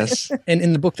 yes. And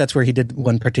in the book, that's where he did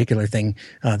one particular thing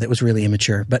that was really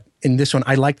immature. But in this one,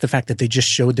 I liked the fact that they just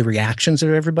showed the reactions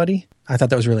of everybody. I thought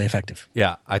that was really effective.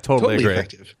 Yeah, I totally agree.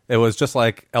 Effective. It was just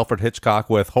like Alfred Hitchcock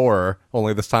with horror,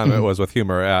 only this time it was with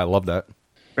humor. Yeah, I love that.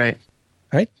 Right.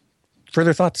 All right.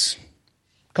 Further thoughts?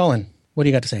 Colin, what do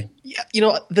you got to say? Yeah,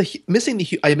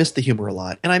 I missed the humor a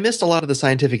lot, and I missed a lot of the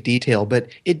scientific detail, but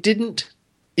it didn't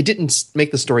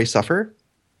make the story suffer.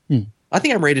 I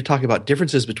think I'm ready to talk about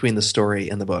differences between the story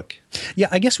and the book. Yeah,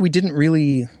 I guess we didn't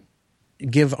really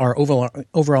give our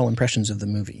overall impressions of the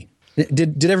movie.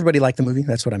 Did everybody like the movie?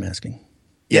 That's what I'm asking.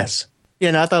 Yes.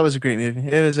 Yeah, no, I thought it was a great movie.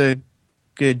 It was a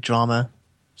good drama,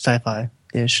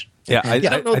 sci-fi-ish. Yeah, I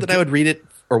don't know that I would read it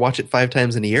or watch it 5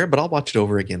 times in a year, but I'll watch it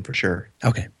over again for sure.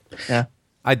 Okay. Yeah.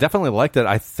 I definitely liked it.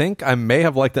 I think I may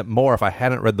have liked it more if I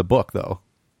hadn't read the book, though.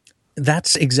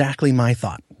 That's exactly my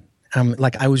thought.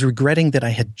 I was regretting that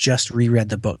I had just reread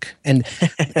the book, and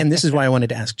this is why I wanted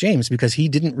to ask James, because he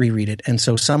didn't reread it, and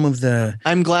so some of the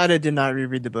I'm glad I did not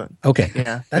reread the book. Okay,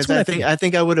 Yeah, that's what I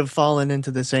think I would have fallen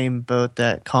into the same boat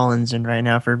that Colin's in right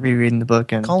now for rereading the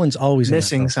book and Colin's always in that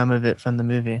missing boat. some of it from the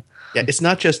movie. Yeah, it's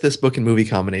not just this book and movie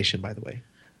combination, by the way.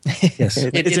 Yes, It's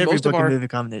in every most of book and our- movie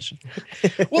combination.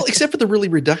 Well, except for the really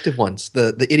reductive ones,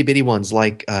 the itty bitty ones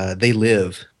like They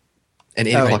Live and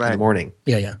 8 o'clock in right. the morning.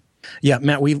 yeah.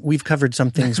 Matt, we've covered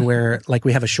some things where like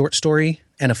we have a short story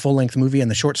and a full length movie, and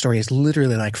the short story is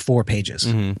literally like 4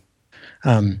 pages.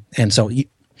 And so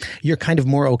you're kind of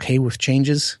more okay with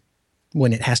changes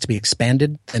when it has to be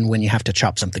expanded than when you have to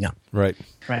chop something up. Right.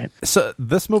 Right. So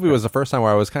this movie was the first time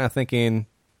where I was kind of thinking,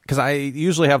 because I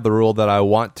usually have the rule that I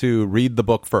want to read the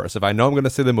book first. If I know I'm going to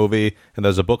see the movie and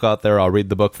there's a book out there, I'll read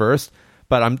the book first.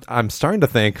 But I'm starting to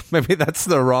think maybe that's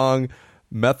the wrong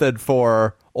method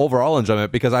for overall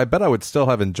enjoyment, because I bet I would still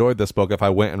have enjoyed this book if I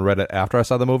went and read it after I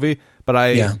saw the movie. But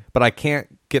I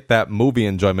can't get that movie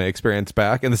enjoyment experience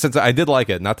back. In the sense that I did like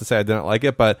it, not to say I didn't like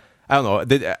it, but I don't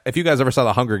know. If you guys ever saw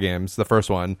The Hunger Games, the first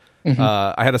one,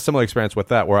 I had a similar experience with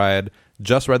that, where I had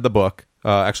just read the book,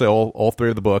 actually all 3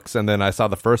 of the books, and then I saw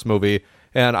the first movie,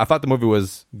 and I thought the movie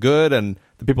was good, and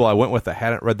the people I went with that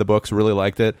hadn't read the books really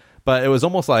liked it. But it was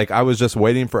almost like I was just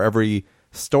waiting for every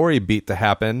story beat to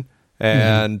happen,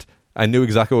 and I knew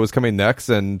exactly what was coming next,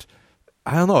 and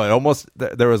I don't know, it almost,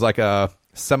 there was like a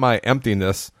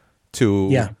semi-emptiness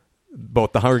to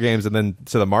both The Hunger Games and then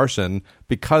to The Martian,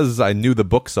 because I knew the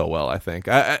book so well, I think.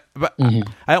 But I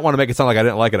don't want to make it sound like I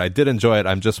didn't like it. I did enjoy it.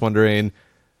 I'm just wondering,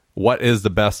 what is the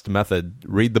best method?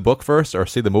 Read the book first or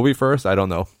see the movie first? I don't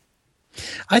know.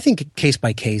 I think case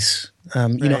by case.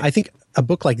 You know, I think a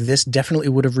book like this definitely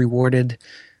would have rewarded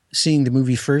seeing the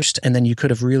movie first, and then you could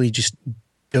have really just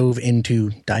dived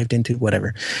into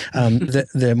whatever,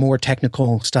 the more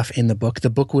technical stuff in the book. The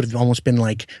book would have almost been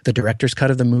like the director's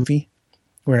cut of the movie,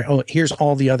 where, oh, here's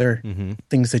all the other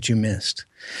things that you missed.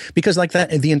 Because like that,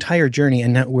 the entire journey,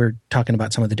 and now we're talking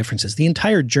about some of the differences, the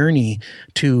entire journey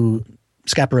to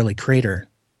Schiaparelli Crater,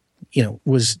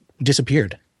 was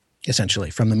disappeared essentially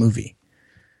from the movie.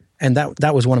 And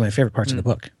that was one of my favorite parts of the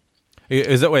book.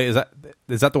 Is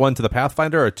that the one to the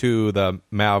Pathfinder or to the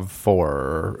MAV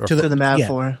 4? To the MAV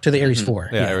 4. To the Ares 4.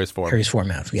 Yeah, Ares 4. Ares 4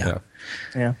 MAV,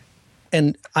 yeah.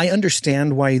 And I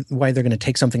understand why they're going to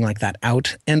take something like that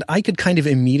out. And I could kind of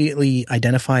immediately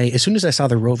identify, as soon as I saw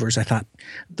the rovers, I thought,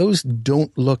 those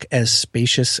don't look as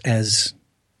spacious as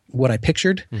what I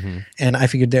pictured. And I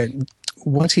figured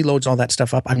once he loads all that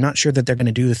stuff up, I'm not sure that they're going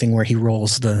to do the thing where he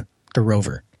rolls the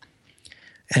rover.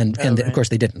 And of course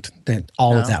they didn't.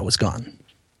 All of that was gone.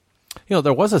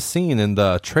 There was a scene in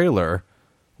the trailer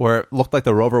where it looked like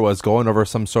the rover was going over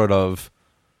some sort of,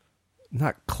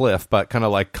 not cliff, but kind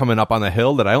of like coming up on the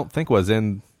hill that I don't think was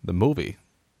in the movie.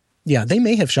 Yeah, they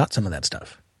may have shot some of that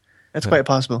stuff. That's quite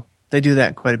possible. They do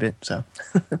that quite a bit, so.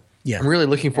 Yeah. I'm really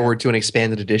looking forward to an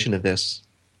expanded edition of this.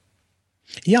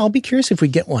 Yeah, I'll be curious if we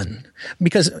get one.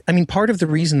 Because, I mean, part of the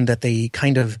reason that they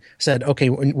kind of said, okay,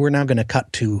 we're now going to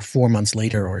cut to 4 months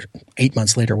later or 8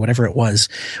 months later, whatever it was,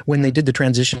 when they did the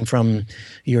transition from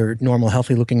your normal,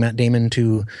 healthy-looking Matt Damon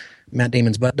to Matt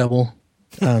Damon's butt double,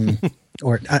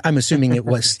 or I'm assuming it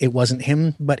wasn't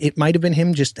him, but it might have been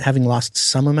him just having lost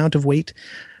some amount of weight.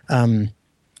 I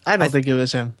don't think it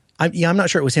was him. I'm not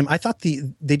sure it was him. I thought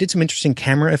they did some interesting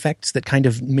camera effects that kind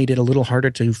of made it a little harder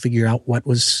to figure out what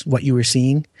you were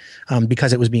seeing,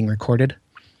 because it was being recorded.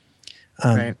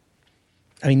 Right.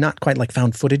 I mean, not quite like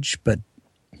found footage, but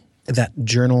that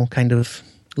journal kind of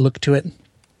look to it.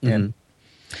 Yeah.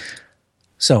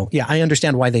 So yeah, I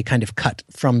understand why they kind of cut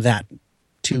from that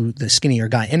to the skinnier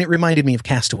guy. And it reminded me of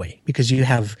Castaway, because you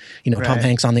have, Tom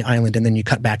Hanks on the island, and then you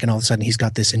cut back and all of a sudden he's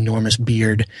got this enormous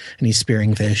beard and he's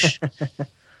spearing fish.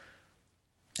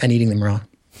 And eating them raw.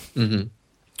 And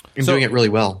doing it really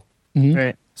well.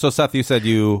 Right. So, Seth, you said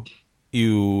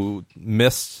you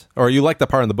missed, or you liked the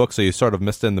part in the book, so you sort of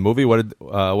missed it in the movie. What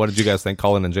did you guys think,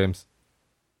 Colin and James?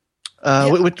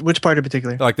 Which part in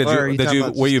particular? Like,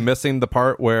 were you missing the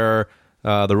part where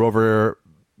the rover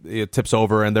tips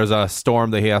over and there's a storm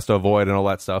that he has to avoid and all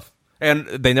that stuff? And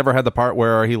they never had the part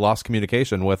where he lost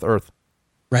communication with Earth.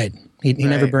 Right. He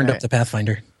never burned up the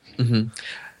Pathfinder.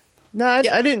 No, I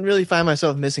didn't really find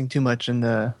myself missing too much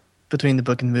between the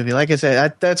book and the movie. Like I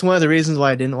said, that's one of the reasons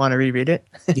why I didn't want to reread it.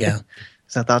 Yeah.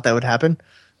 Because I thought that would happen.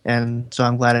 And so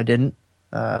I'm glad I didn't.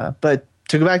 But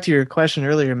to go back to your question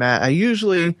earlier, Matt, I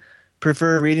usually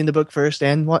prefer reading the book first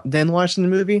and then watching the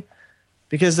movie,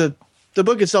 because the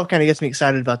book itself kind of gets me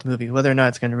excited about the movie. Whether or not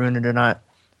it's going to ruin it or not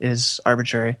is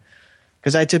arbitrary.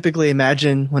 Because I typically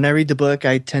imagine, when I read the book,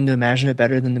 I tend to imagine it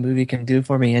better than the movie can do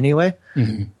for me anyway.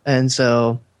 And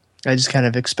so I just kind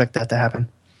of expect that to happen.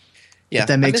 Yeah, if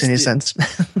that makes any sense.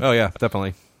 Oh, yeah,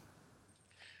 definitely.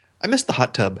 I missed the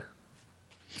hot tub.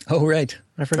 Oh, right.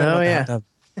 I forgot about the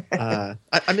hot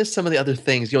tub. I missed some of the other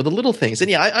things, the little things. And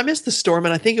yeah, I missed the storm,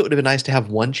 and I think it would have been nice to have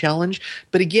one challenge.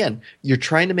 But again, you're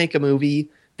trying to make a movie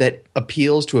that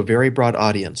appeals to a very broad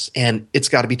audience, and it's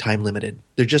got to be time limited.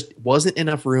 There just wasn't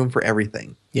enough room for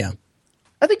everything. Yeah.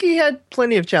 I think he had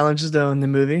plenty of challenges though in the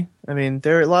movie. I mean,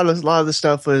 a lot of the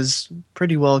stuff was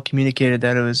pretty well communicated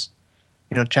that it was,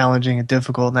 challenging and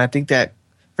difficult. And I think that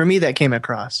for me that came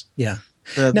across. Yeah.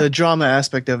 The drama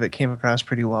aspect of it came across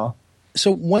pretty well.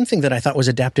 So one thing that I thought was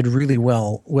adapted really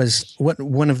well was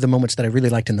one of the moments that I really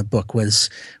liked in the book was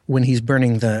when he's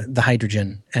burning the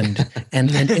hydrogen and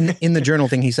in the journal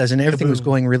thing he says, and everything was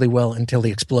going really well until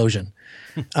the explosion.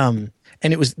 And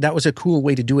that was a cool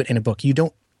way to do it in a book. You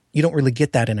don't really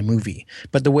get that in a movie,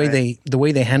 but the way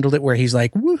they handled it, where he's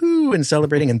like woohoo and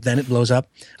celebrating, and then it blows up,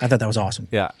 I thought that was awesome.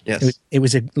 Yeah, yes, it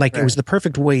was it was the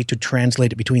perfect way to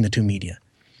translate it between the two media.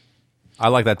 I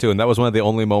like that too, and that was one of the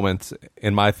only moments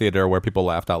in my theater where people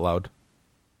laughed out loud.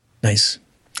 Nice,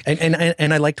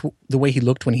 and I liked the way he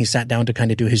looked when he sat down to kind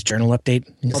of do his journal update.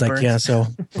 He's like, burnt. yeah, so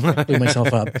blew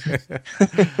myself up. Yeah,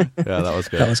 that was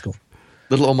good. That was cool.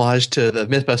 Little homage to the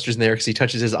Mythbusters in there, because he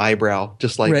touches his eyebrow,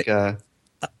 just like. Right.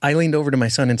 I leaned over to my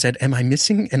son and said, "Am I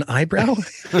missing an eyebrow?"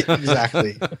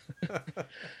 Exactly.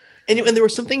 And there were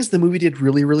some things the movie did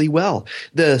really, really well.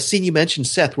 The scene you mentioned,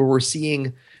 Seth, where we're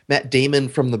seeing Matt Damon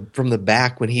from the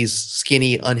back when he's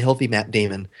skinny, unhealthy Matt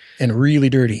Damon. And really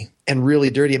dirty. I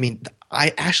mean,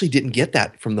 I actually didn't get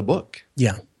that from the book.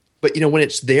 Yeah. But, when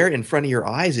it's there in front of your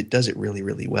eyes, it does it really,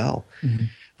 really well.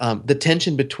 The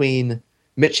tension between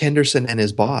Mitch Henderson and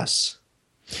his boss.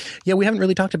 Yeah, we haven't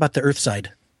really talked about the Earth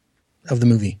side of the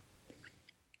movie.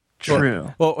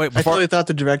 True. Well, wait, I before, totally thought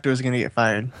the director was going to get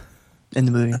fired in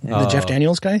the movie. The Jeff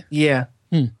Daniels guy? Yeah.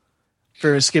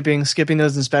 For skipping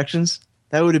those inspections.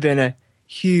 That would have been a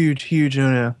huge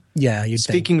no-no. Yeah, you'd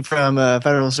Speaking from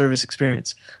Federal Service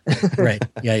experience. think. Right.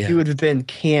 Yeah, He yeah. would have been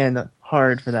canned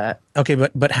hard for that. Okay,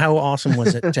 but how awesome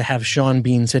was it to have Sean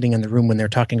Bean sitting in the room when they're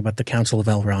talking about the Council of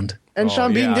Elrond? And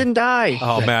Sean Bean yeah. didn't die.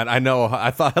 oh man, I know.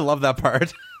 I love that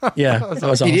part. Yeah, that was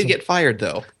awesome. He did get fired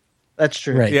though. That's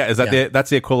true. Right. Yeah, is that that's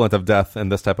the equivalent of death in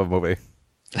this type of movie?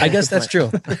 I guess that's true.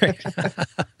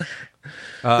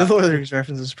 The Lord of the Rings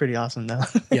reference is pretty awesome, though.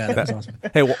 Yeah, that's awesome.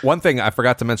 Hey, one thing I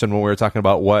forgot to mention when we were talking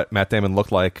about what Matt Damon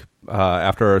looked like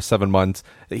after 7 months,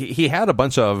 he had a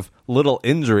bunch of little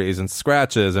injuries and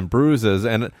scratches and bruises,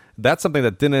 and that's something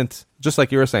that didn't, just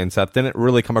like you were saying, Seth, didn't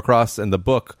really come across in the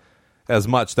book as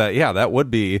much. That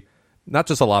would be not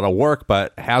just a lot of work,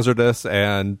 but hazardous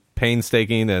and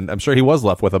painstaking, and I'm sure he was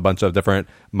left with a bunch of different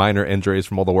minor injuries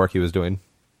from all the work he was doing.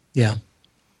 Yeah.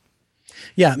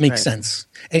 Yeah, it makes Right. sense.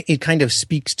 It kind of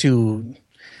speaks to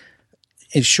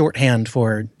it's shorthand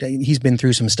for he's been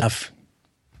through some stuff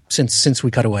since we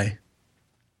cut away.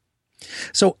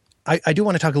 So I do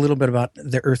want to talk a little bit about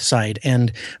the Earth side,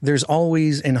 and there's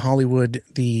always in Hollywood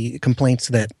the complaints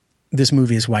that this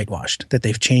movie is whitewashed, that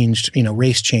they've changed,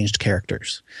 race changed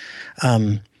characters.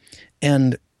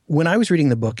 And when I was reading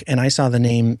the book and I saw the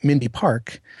name Mindy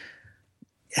Park,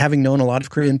 having known a lot of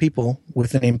Korean people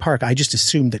with the name Park, I just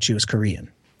assumed that she was Korean.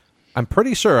 I'm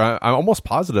pretty sure, I'm almost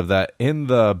positive that in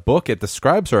the book it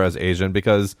describes her as Asian,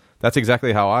 because that's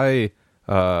exactly how I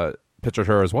pictured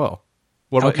her as well.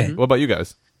 What about you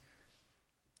guys?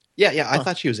 Yeah, I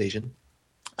thought she was Asian.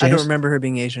 I James? don't remember her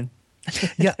being Asian.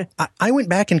 Yeah, I went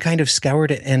back and kind of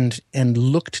scoured it and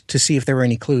looked to see if there were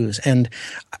any clues. And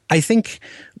I think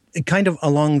kind of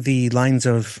along the lines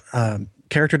of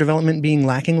character development being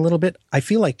lacking a little bit, I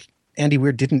feel like Andy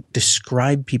Weir didn't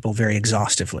describe people very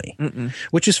exhaustively,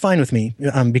 which is fine with me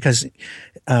because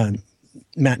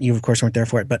Matt, you of course weren't there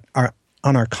for it, but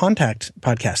on our Contact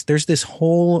podcast, there's this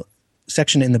whole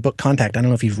section in the book Contact. I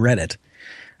don't know if you've read it,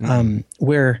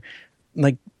 where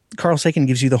like Carl Sagan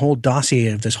gives you the whole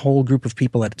dossier of this whole group of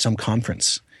people at some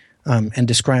conference and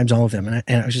describes all of them.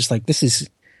 And I was just like, this is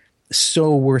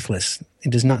so worthless.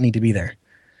 It does not need to be there.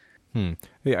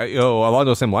 Yeah, along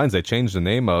those same lines, they changed the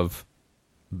name of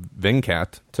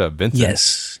Venkat to Vincent.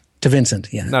 Yes, to Vincent,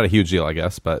 yeah. Not a huge deal, I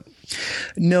guess, but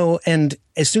No, and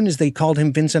as soon as they called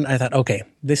him Vincent, I thought, okay,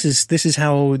 this is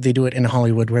how they do it in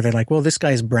Hollywood, where they're like, well, this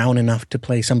guy's brown enough to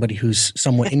play somebody who's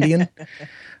somewhat Indian.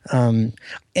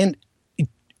 And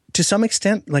to some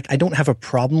extent, like I don't have a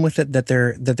problem with it that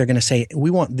they're going to say we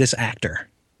want this actor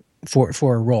for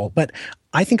a role, but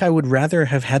I think I would rather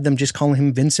have had them just call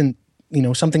him Vincent,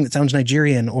 something that sounds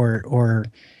Nigerian or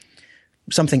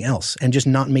something else, and just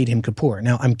not made him Kapoor.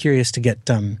 Now I'm curious to get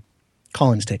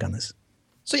Colin's take on this.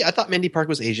 So yeah, I thought Mindy Park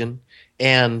was Asian,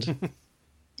 and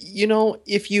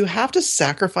if you have to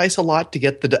sacrifice a lot to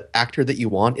get the actor that you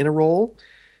want in a role,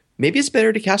 maybe it's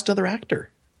better to cast another actor.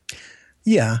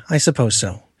 Yeah, I suppose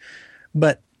so.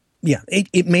 But yeah,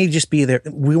 it may just be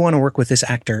that we want to work with this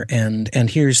actor, and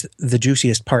here's the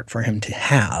juiciest part for him to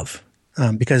have,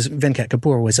 because Venkat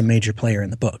Kapoor was a major player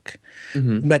in the book.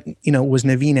 But, was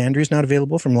Naveen Andrews not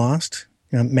available from Lost?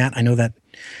 Matt, I know that.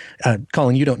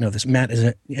 Colin, you don't know this. Matt is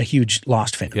a huge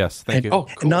Lost fan. yes, thank you. Oh,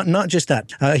 cool. Not just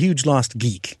that, a huge Lost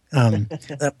geek.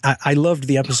 I loved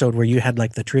the episode where you had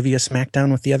like the trivia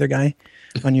smackdown with the other guy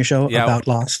on your show about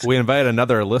Lost. We invited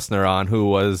another listener on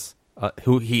who is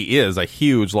a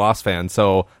huge Lost fan,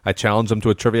 so I challenged him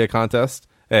to a trivia contest,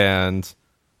 and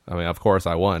I mean, of course,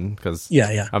 I won because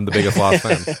Yeah. I'm the biggest Lost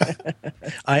fan.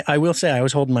 I will say I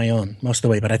was holding my own most of the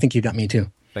way, but I think you got me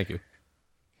too. Thank you.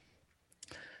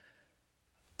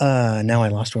 Now I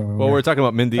lost where we Well, were. we were talking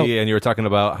about Mindy, and you were talking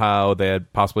about how they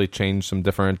had possibly changed some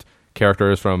different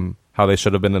characters from how they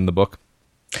should have been in the book.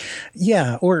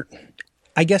 Yeah, or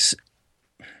I guess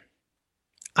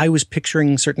I was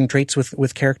picturing certain traits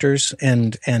with characters,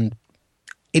 and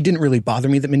it didn't really bother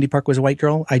me that Mindy Park was a white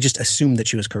girl. I just assumed that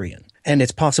she was Korean. And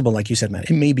it's possible, like you said,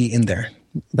 Matt, it may be in there,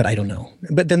 but I don't know.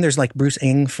 But then there's like Bruce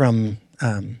Ng from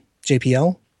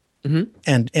JPL. Mm-hmm.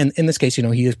 And in this case,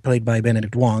 he is played by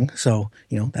Benedict Wong. So,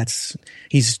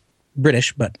 he's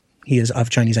British, but he is of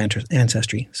Chinese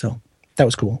ancestry. So that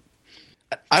was cool.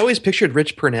 I always pictured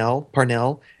Rich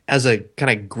Parnell as a kind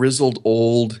of grizzled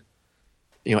old,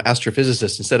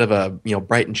 astrophysicist instead of a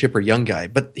bright and chipper young guy.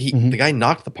 But the guy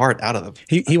knocked the part out of them.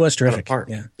 He was terrific. Part.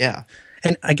 Yeah.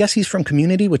 And I guess he's from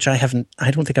Community, which I don't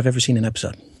think I've ever seen an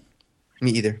episode.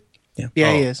 Me either. Yeah,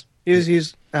 he is.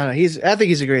 He's I don't know. I think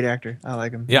he's a great actor. I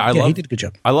like him. Yeah, He did a good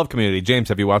job. I love Community. James,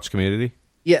 have you watched Community?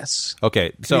 Yes.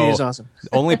 Okay, so Community is awesome.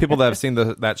 only people that have seen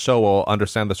that show will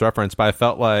understand this reference. But I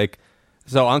felt like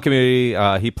on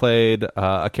Community, he played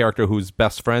a character whose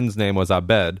best friend's name was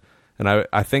Abed, and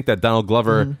I think that Donald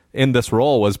Glover in this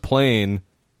role was playing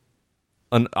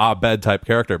an Abed type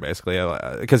character basically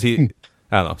because he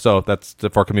I don't know. So that's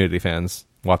for Community fans.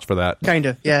 Watch for that. Kind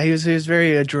of. Yeah, he was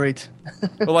very adroit.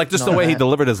 But like just the way he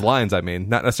delivered his lines. I mean,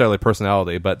 not necessarily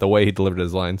personality, but the way he delivered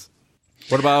his lines.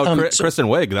 What about Kristen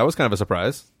Wiig? That was kind of a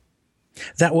surprise.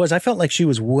 I felt like she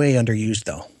was way underused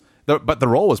though. But the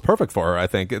role was perfect for her, I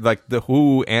think. Like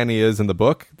who Annie is in the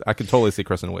book, I could totally see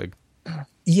Kristen Wiig.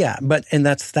 Yeah, and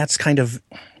that's kind of,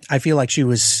 I feel like she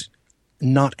was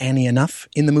not Annie enough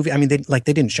in the movie. I mean, they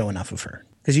didn't show enough of her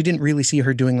because you didn't really see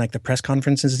her doing like the press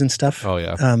conferences and stuff. Oh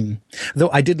yeah. Though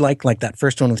I did like that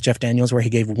first one with Jeff Daniels where he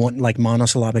gave one like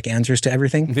monosyllabic answers to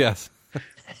everything. Yes.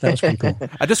 That was pretty cool.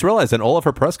 I just realized in all of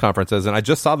her press conferences, and I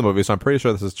just saw the movie, so I'm pretty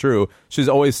sure this is true, she's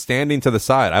always standing to the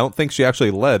side. I don't think she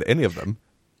actually led any of them.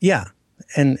 Yeah.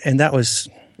 And that was...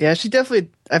 Yeah, she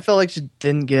definitely... I felt like she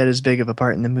didn't get as big of a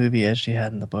part in the movie as she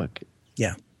had in the book.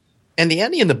 Yeah. And the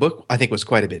Annie in the book, I think, was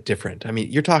quite a bit different. I mean,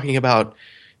 you're talking about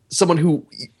someone who...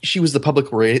 She was the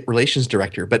public relations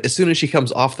director, but as soon as she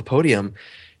comes off the podium,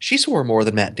 she swore more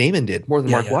than Matt Damon did, more than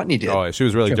Mark Watney did. Oh, she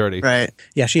was really dirty. Right.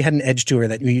 Yeah, she had an edge to her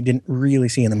that you didn't really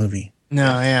see in the movie. No,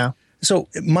 yeah. So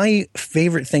my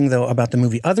favorite thing, though, about the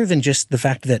movie, other than just the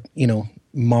fact that,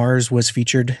 Mars was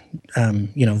featured,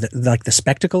 like the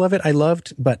spectacle of it, I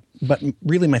loved. But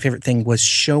really my favorite thing was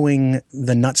showing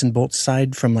the nuts and bolts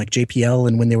side from like JPL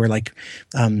and when they were like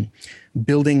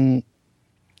building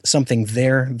something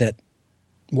there that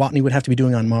Watney would have to be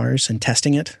doing on Mars and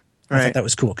testing it. I thought that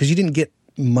was cool because you didn't get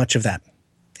much of that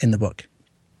in the book.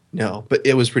 No, but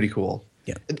it was pretty cool.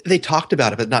 Yeah. They talked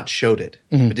about it, but not showed it.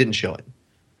 But didn't show it.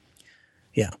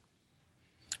 Yeah.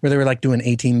 Where they were like doing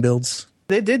A-team builds.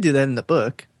 They did do that in the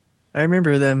book. I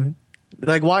remember them.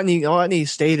 Like Watney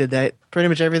stated that pretty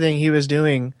much everything he was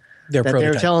doing They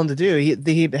were telling him to do,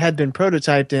 he had been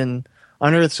prototyped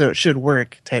on Earth, so it should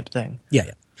work type thing.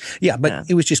 Yeah, but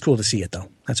it was just cool to see it, though.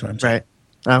 That's what I'm saying.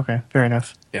 Right. Okay, fair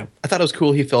enough. Yeah. I thought it was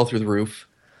cool he fell through the roof.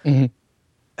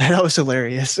 That was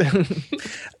hilarious.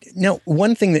 Now,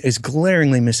 one thing that is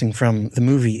glaringly missing from the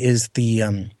movie is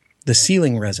the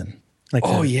sealing resin. Like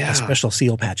the special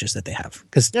seal patches that they have.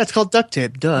 Yeah, it's called duct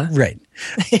tape, duh. Right.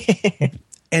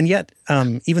 And yet,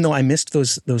 even though I missed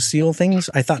those seal things,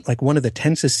 I thought like one of the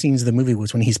tensest scenes of the movie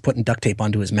was when he's putting duct tape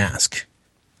onto his mask.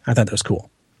 I thought that was cool.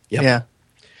 Yep. Yeah.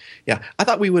 Yeah. I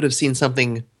thought we would have seen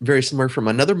something very similar from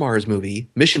another Mars movie,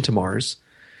 Mission to Mars,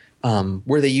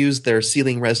 where they used their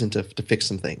sealing resin to fix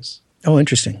some things. Oh,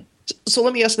 interesting. So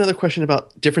let me ask another question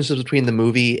about differences between the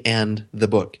movie and the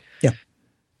book. Yeah.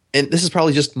 And this is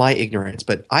probably just my ignorance,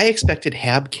 but I expected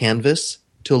Hab canvas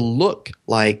to look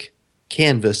like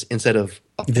canvas instead of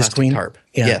a plastic Visqueen? tarp.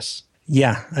 Yeah. Yes.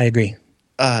 Yeah, I agree.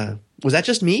 Was that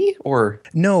just me or?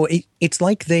 No, it's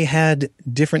like they had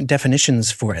different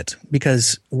definitions for it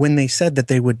because when they said that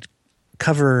they would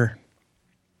cover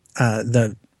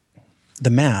the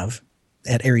MAV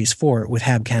at Ares 4 with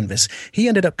Hab canvas, he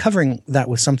ended up covering that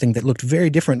with something that looked very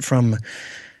different from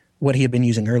what he had been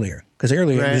using earlier. Because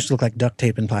earlier it just looked like duct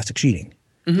tape and plastic sheeting.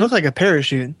 It looked like a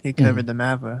parachute he covered the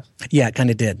map with. Yeah, it kind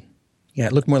of did. Yeah,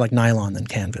 it looked more like nylon than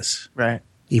canvas. Right.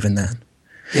 Even then.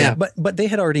 Yeah. But they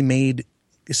had already made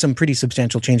some pretty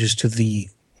substantial changes to the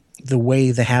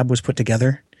way the Hab was put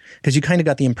together. Because you kind of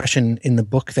got the impression in the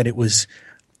book that it was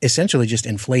essentially just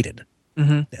inflated.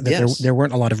 That there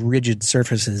weren't a lot of rigid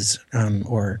surfaces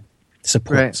or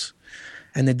supports.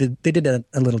 Right. And they did a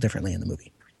little differently in the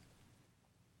movie.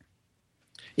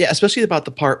 Yeah, especially about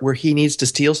the part where he needs to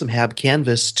steal some Hab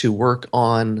canvas to work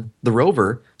on the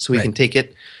rover so he can take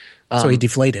it. So he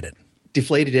deflated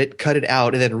it, cut it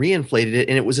out, and then reinflated it.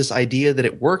 And it was this idea that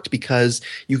it worked because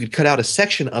you could cut out a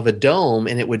section of a dome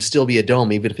and it would still be a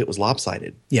dome even if it was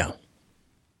lopsided. Yeah.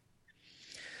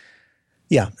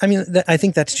 Yeah. I mean, I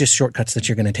think that's just shortcuts that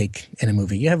you're going to take in a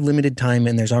movie. You have limited time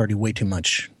and there's already way too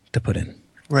much to put in.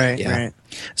 Right, Yeah. right.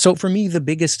 So for me, the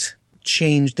biggest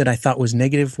change that I thought was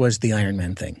negative was the Iron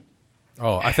Man thing.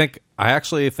 Oh, I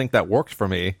actually think that worked for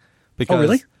me. Because, oh,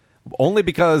 really? Only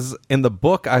because in the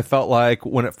book, I felt like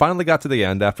when it finally got to the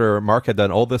end, after Mark had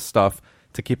done all this stuff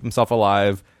to keep himself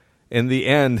alive, in the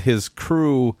end, his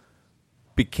crew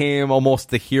became almost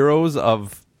the heroes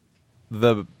of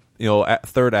the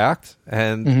third act,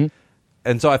 and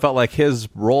so I felt like his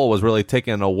role was really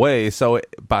taken away. So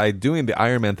by doing the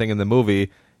Iron Man thing in the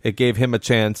movie, it gave him a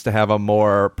chance to have a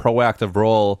more proactive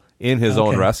role in his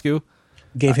own rescue.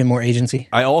 Gave him more agency.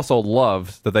 I also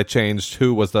loved that they changed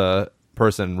who was the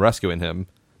person rescuing him,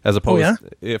 as opposed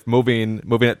if moving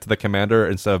it to the commander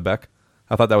instead of Beck.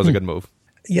 I thought that was a good move.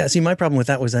 Yeah, see, my problem with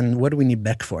that was then what do we need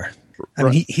Beck for? I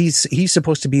mean, he's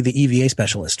supposed to be the EVA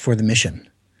specialist for the mission.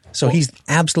 So he's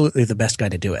absolutely the best guy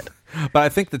to do it. But I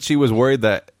think that she was worried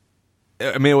that,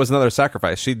 I mean, it was another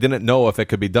sacrifice. She didn't know if it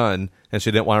could be done, and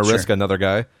she didn't want to risk another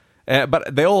guy.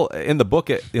 But they all, in the book,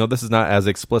 this is not as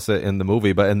explicit in the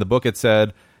movie, but in the book it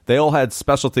said they all had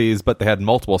specialties, but they had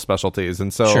multiple specialties.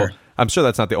 And so I'm sure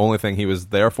that's not the only thing he was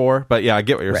there for. But yeah, I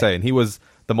get what you're saying. He was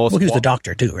the most... Well, he was the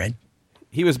doctor too, right?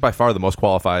 He was by far the most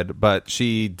qualified, but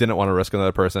she didn't want to risk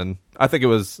another person. I think it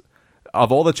was, of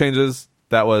all the changes,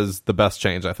 that was the best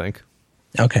change, I think.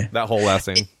 Okay. That whole last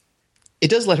scene. It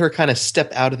does let her kind of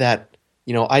step out of that,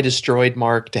 I destroyed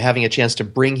Mark, to having a chance to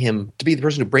bring him, to be the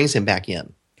person who brings him back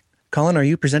in. Colin, are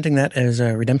you presenting that as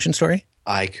a redemption story?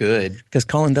 I could. Because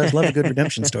Colin does love a good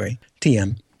redemption story.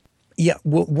 TM. Yeah,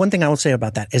 well, one thing I will say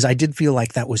about that is I did feel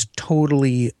like that was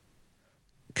totally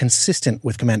consistent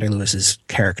with Commander Lewis's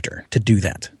character to do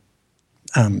that.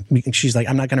 She's like,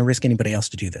 I'm not going to risk anybody else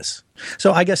to do this.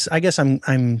 So I guess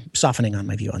I'm softening on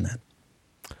my view on that.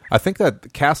 I think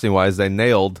that casting wise, they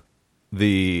nailed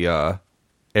the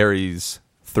Ares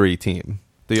 3 team.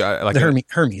 The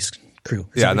Hermes crew.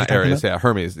 Yeah, not Ares. Yeah,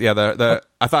 Hermes. Yeah,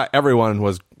 I thought everyone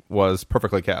was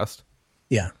perfectly cast.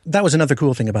 Yeah, that was another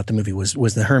cool thing about the movie was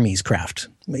the Hermes craft.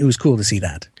 It was cool to see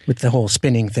that with the whole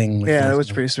spinning thing. Yeah, it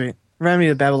was pretty sweet. Reminded me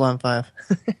of Babylon 5.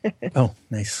 Oh,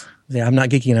 nice. Yeah, I'm not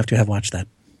geeky enough to have watched that.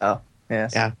 Oh,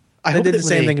 yes. Yeah. They did the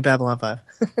same thing in Babylon 5.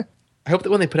 I hope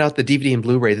that when they put out the DVD and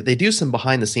Blu-ray that they do some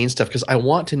behind-the-scenes stuff, because I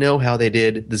want to know how they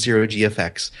did the zero-G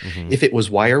effects. Mm-hmm. If it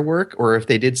was wire work or if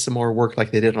they did some more work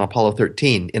like they did on Apollo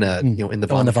 13 in the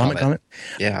Vomit Comet.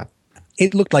 Yeah.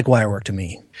 It looked like wire work to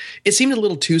me. It seemed a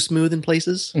little too smooth in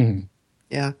places. Mm-hmm.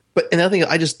 Yeah. But another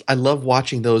thing, I love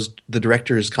watching the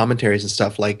director's commentaries and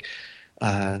stuff. Like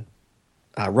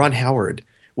Ron Howard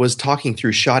was talking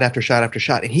through shot after shot after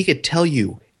shot, and he could tell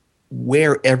you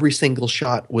where every single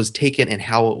shot was taken and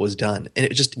how it was done. And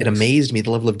it amazed me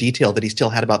the level of detail that he still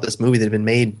had about this movie that had been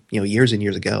made, years and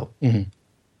years ago. Mm-hmm.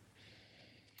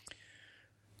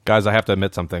 Guys, I have to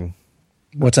admit something.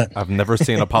 What's that? I've never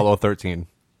seen Apollo 13.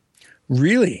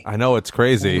 Really? I know, it's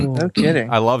crazy. No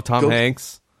kidding. I love Tom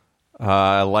Hanks.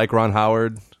 I like Ron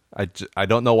Howard. I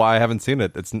don't know why I haven't seen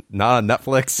it. It's not on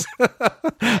Netflix.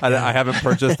 I haven't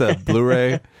purchased a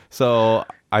Blu-ray, so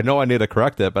I know I need to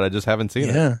correct it, but I just haven't seen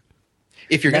it.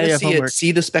 If you're going to see it,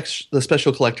 see the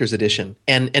special collector's edition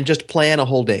and just plan a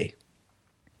whole day.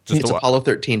 It's Apollo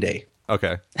 13 day.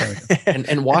 Okay.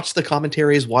 and watch the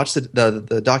commentaries, watch the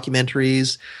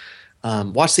documentaries,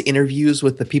 watch the interviews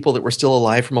with the people that were still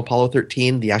alive from Apollo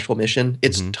 13, the actual mission.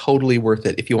 It's totally worth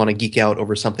it if you want to geek out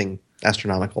over something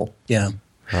astronomical. Yeah.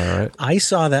 All right. I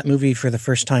saw that movie for the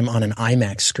first time on an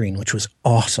IMAX screen, which was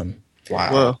awesome.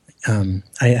 Wow. Whoa.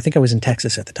 I think I was in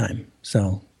Texas at the time,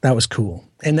 so that was cool.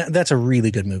 And that's a really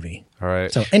good movie. All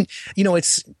right. So, and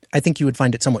I think you would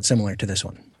find it somewhat similar to this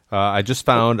one. I just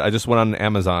went on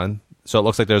Amazon, so it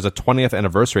looks like there's a 20th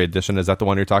anniversary edition. Is that the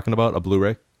one you're talking about, a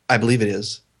Blu-ray? I believe it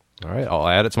is. All right, I'll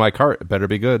add it to my cart. It better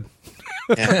be good.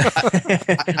 Yeah.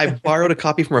 I borrowed a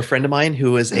copy from a friend of mine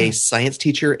who is a science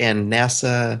teacher and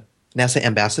NASA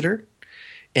ambassador,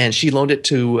 and she loaned it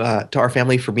to our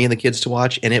family for me and the kids to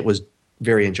watch, and it was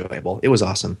very enjoyable. It was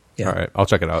awesome. Yeah. All right, I'll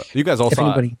check it out. You guys all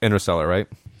saw Interstellar, right?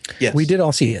 Yes. We did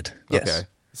all see it. Yes. Okay.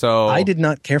 So I did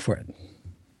not care for it.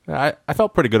 I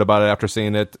felt pretty good about it after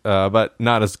seeing it, but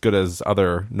not as good as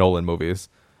other Nolan movies.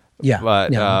 Yeah.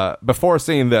 But before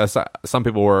seeing this, some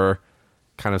people were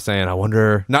kind of saying, I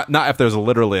wonder, not if there's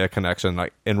literally a connection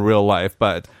like in real life,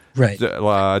 but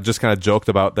just kind of joked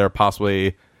about there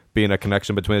possibly being a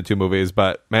connection between the two movies.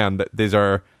 But man, these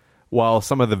are, while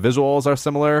some of the visuals are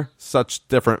similar, such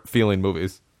different feeling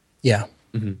movies. Yeah.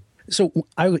 Mm-hmm. So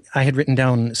I had written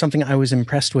down something I was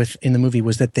impressed with in the movie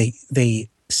was that they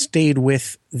stayed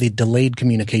with the delayed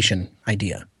communication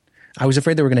idea. I was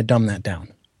afraid they were going to dumb that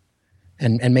down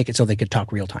and make it so they could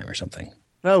talk real time or something.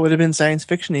 Well, it would have been science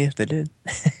fiction-y if they did.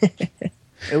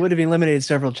 It would have eliminated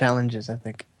several challenges, I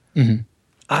think. Mm-hmm.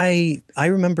 I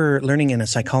remember learning in a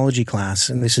psychology class,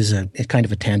 and this is a kind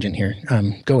of a tangent here.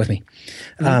 Go with me.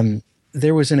 Mm-hmm.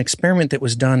 There was an experiment that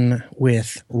was done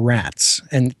with rats,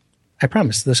 and I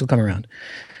promise this will come around,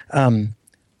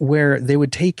 where they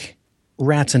would take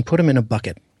rats and put them in a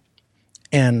bucket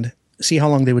and see how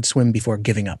long they would swim before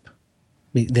giving up.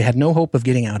 They had no hope of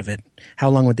getting out of it. How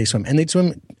long would they swim? And they'd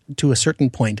swim to a certain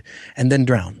point and then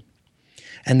drown.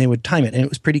 And they would time it, and it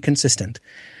was pretty consistent.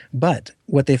 But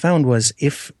what they found was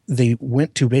if they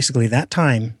went to basically that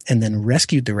time and then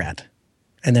rescued the rat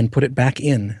and then put it back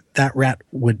in, that rat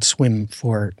would swim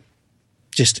for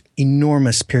just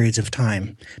enormous periods of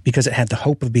time because it had the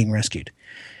hope of being rescued.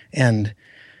 And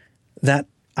that,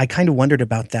 I kind of wondered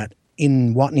about that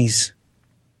in Watney's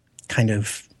kind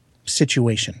of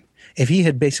situation. If he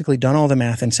had basically done all the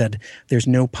math and said, there's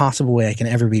no possible way I can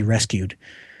ever be rescued,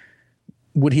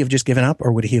 would he have just given up,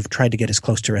 or would he have tried to get as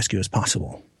close to rescue as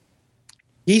possible?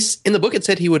 In the book, it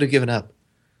said he would have given up.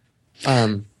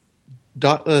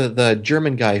 The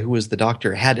German guy who was the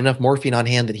doctor had enough morphine on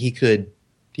hand that he could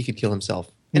kill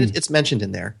himself. And it's mentioned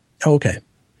in there. Oh, okay.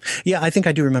 Yeah, I think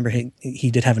I do remember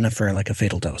he did have enough for like a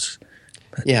fatal dose.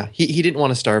 But yeah, he didn't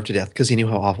want to starve to death because he knew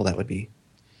how awful that would be.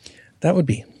 That would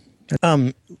be.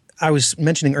 I was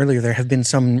mentioning earlier there have been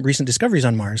some recent discoveries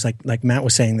on Mars. Like Matt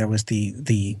was saying, there was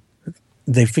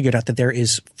they figured out that there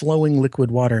is flowing liquid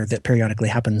water that periodically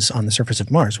happens on the surface of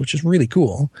Mars, which is really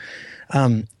cool.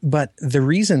 But the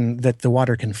reason that the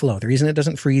water can flow, the reason it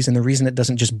doesn't freeze, and the reason it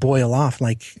doesn't just boil off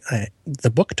like the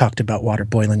book talked about water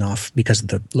boiling off because of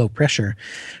the low pressure,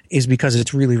 is because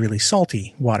it's really, really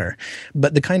salty water.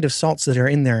 But the kind of salts that are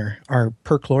in there are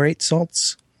perchlorate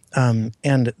salts.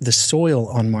 And the soil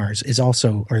on Mars is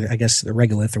also, or I guess the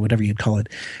regolith or whatever you'd call it,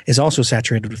 is also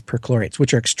saturated with perchlorates,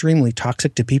 which are extremely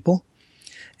toxic to people.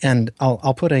 And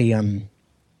I'll put in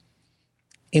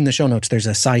the show notes, there's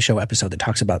a SciShow episode that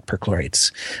talks about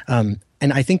perchlorates. And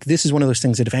I think this is one of those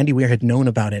things that if Andy Weir had known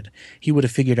about it, he would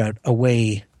have figured out a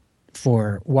way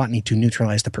for Watney to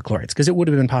neutralize the perchlorates, because it would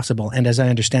have been possible. And as I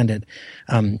understand it,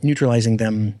 neutralizing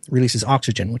them releases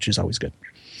oxygen, which is always good.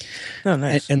 Oh,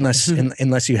 nice.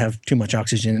 Unless you have too much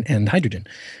oxygen and hydrogen.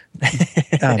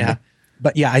 Yeah.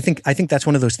 But yeah, I think that's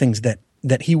one of those things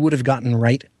that he would have gotten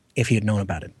right if he had known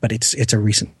about it. But it's a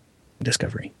recent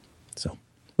discovery. So,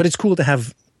 but it's cool to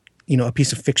have, a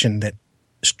piece of fiction that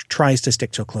tries to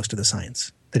stick so close to the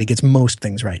science that he gets most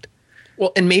things right.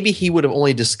 Well, and maybe he would have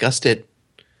only discussed it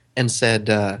and said,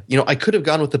 I could have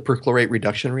gone with the perchlorate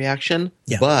reduction reaction,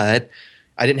 but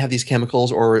I didn't have these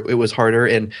chemicals, or it was harder.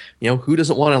 And, who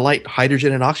doesn't want to light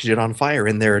hydrogen and oxygen on fire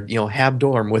in their, hab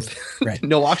dorm with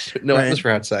no oxygen, no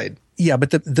atmosphere outside? Yeah,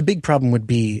 but the big problem would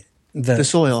be the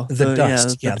soil, the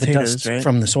dust. the dust right?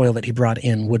 from the soil that he brought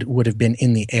in would have been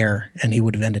in the air, and he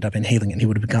would have ended up inhaling it, and he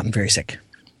would have gotten very sick.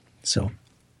 So,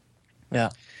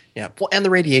 yeah. Well, and the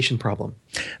radiation problem.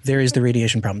 There is the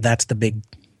radiation problem. That's the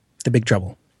big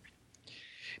trouble.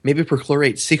 Maybe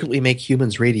perchlorates secretly make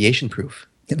humans radiation proof.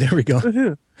 There we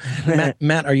go.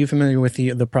 Matt, are you familiar with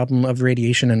the problem of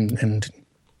radiation and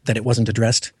that it wasn't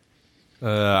addressed?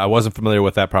 I wasn't familiar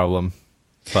with that problem,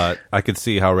 but I could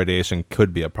see how radiation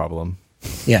could be a problem.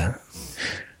 Yeah.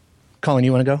 Colin,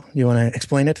 you want to go? You want to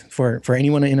explain it for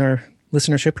anyone in our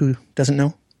listenership who doesn't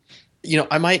know?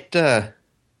 I might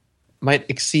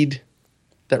exceed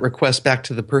that request back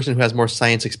to the person who has more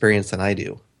science experience than I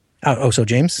do. So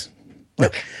James?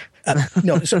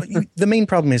 No. So the main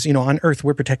problem is, on Earth,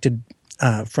 we're protected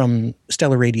from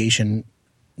stellar radiation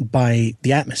by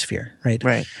the atmosphere, right?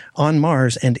 Right. On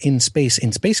Mars and in space,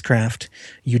 in spacecraft,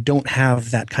 you don't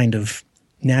have that kind of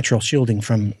natural shielding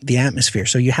from the atmosphere.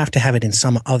 So you have to have it in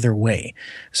some other way.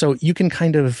 So you can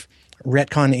kind of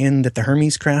retcon in that the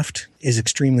Hermes craft is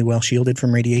extremely well shielded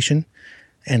from radiation.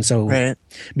 And so,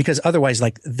 because otherwise,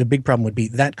 like the big problem would be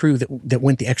that crew that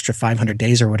went the extra 500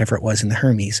 days or whatever it was in the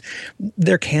Hermes,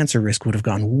 their cancer risk would have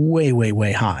gone way, way,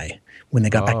 way high when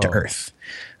they got back to Earth.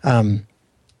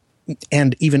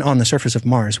 And even on the surface of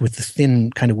Mars, with the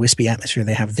thin kind of wispy atmosphere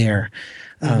they have there,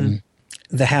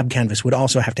 the HAB canvas would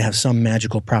also have to have some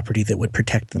magical property that would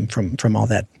protect them from all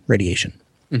that radiation.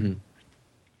 Mm-hmm.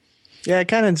 Yeah, I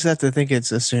kind of just have to think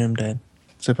it's assumed, I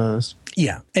suppose.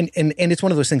 Yeah, and it's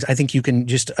one of those things. I think you can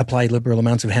just apply liberal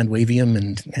amounts of hand wavium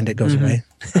and it goes away.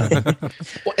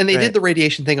 Well, and they did the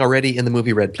radiation thing already in the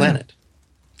movie Red Planet.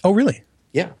 Oh, really?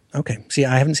 Yeah. Okay. See,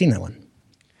 I haven't seen that one.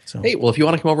 So hey, well, if you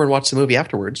want to come over and watch the movie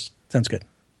afterwards, sounds good.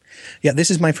 Yeah,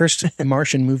 this is my first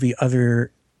Martian movie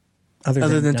other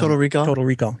than Total Recall. Total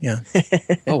Recall. Yeah.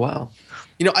 Oh wow!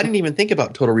 I didn't even think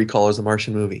about Total Recall as a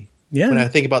Martian movie. Yeah. When I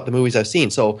think about the movies I've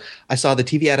seen, so I saw the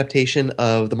TV adaptation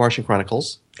of The Martian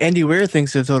Chronicles. Andy Weir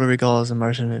thinks of Total Recall as a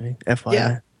Martian movie.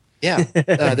 FYI. Yeah.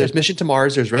 There's Mission to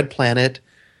Mars. There's Red Planet.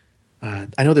 I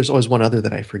know there's always one other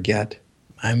that I forget.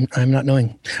 I'm not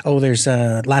knowing. Oh, there's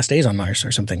Last Days on Mars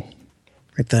or something.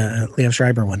 Right, the Leo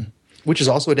Schreiber one, which is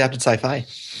also adapted sci-fi.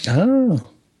 Oh,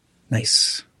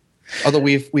 nice. Although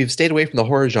we've stayed away from the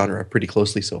horror genre pretty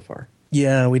closely so far.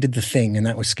 Yeah, we did The Thing, and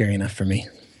that was scary enough for me.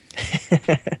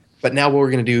 But now we're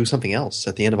going to do something else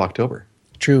at the end of October.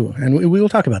 True, and we will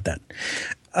talk about that.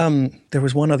 There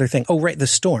was one other thing. Oh, right, the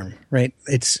storm. Right,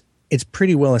 it's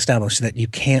pretty well established that you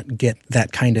can't get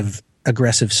that kind of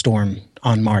aggressive storm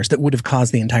on Mars that would have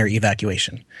caused the entire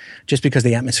evacuation, just because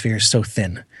the atmosphere is so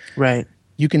thin. Right.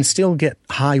 You can still get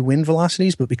high wind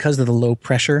velocities, but because of the low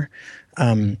pressure,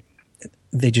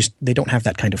 they don't have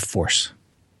that kind of force.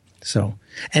 So,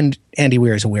 and Andy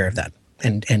Weir is aware of that,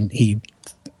 and he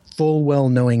full well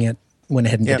knowing it went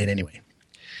ahead and did it anyway.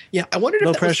 Yeah, I wondered if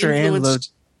Low that pressure was and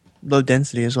influenced. low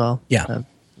density as well. Yeah.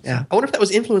 Yeah, I wonder if that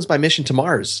was influenced by Mission to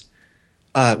Mars,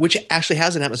 which actually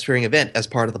has an atmospheric event as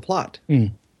part of the plot.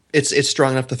 It's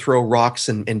strong enough to throw rocks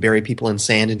and bury people in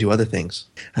sand and do other things.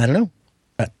 I don't know.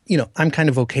 But, I'm kind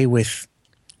of okay with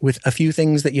a few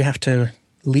things that you have to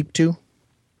leap to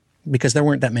because there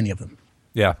weren't that many of them.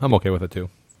 Yeah, I'm okay with it too.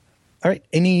 All right.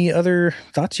 Any other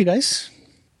thoughts, you guys?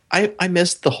 I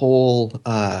missed the whole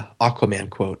Aquaman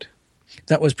quote.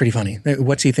 That was pretty funny.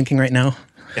 What's he thinking right now?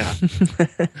 Yeah.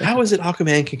 How is it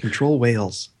Aquaman can control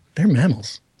whales? They're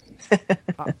mammals.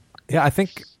 Yeah, I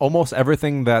think almost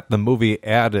everything that the movie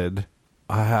added,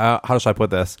 how should I put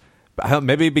this?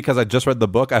 Maybe because I just read the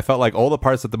book, I felt like all the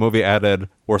parts that the movie added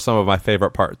were some of my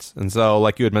favorite parts. And so,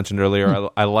 like you had mentioned earlier,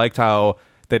 I liked how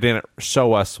they didn't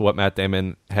show us what Matt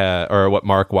Damon had, or what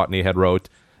Mark Watney had wrote,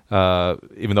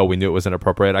 even though we knew it was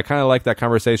inappropriate. I kind of liked that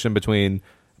conversation between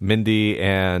Mindy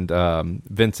and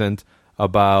Vincent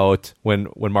about when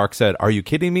Mark said, "Are you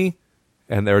kidding me?"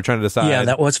 And they were trying to decide. Yeah,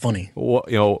 that was funny.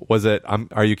 Was it,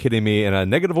 are you kidding me in a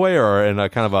negative way or in a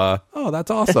kind of a, oh,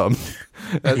 that's awesome.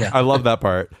 Yeah. I love that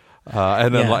part.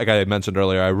 And then, Yeah. like I mentioned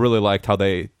earlier, I really liked how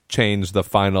they changed the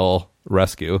final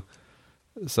rescue.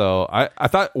 So I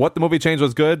thought what the movie changed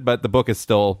was good, but the book is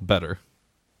still better.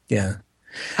 Yeah.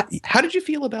 How did you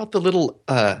feel about the little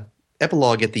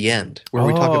epilogue at the end where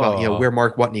we talk about where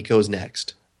Mark Watney goes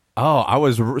next? Oh, I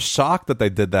was shocked that they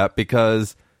did that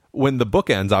because when the book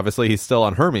ends, obviously he's still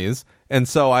on Hermes. And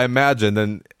so I imagined,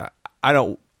 and I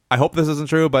hope this isn't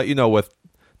true, but with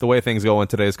the way things go in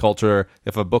today's culture,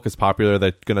 if a book is popular,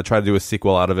 they're going to try to do a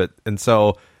sequel out of it. And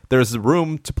so there's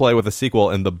room to play with a sequel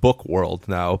in the book world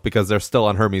now because they're still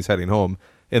on Hermes heading home.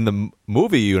 In the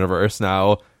movie universe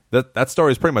now, that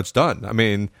story is pretty much done. I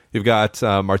mean, you've got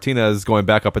Martinez going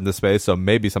back up into space, so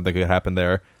maybe something could happen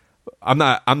there. I'm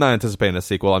not anticipating a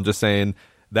sequel. I'm just saying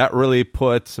that really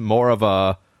puts more of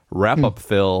a wrap-up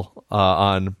fill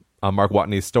on Mark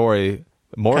Watney's story.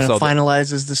 More Kind so of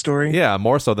finalizes the story. yeah,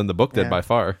 more so than the book did Yeah. by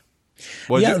far.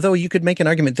 Though you could make an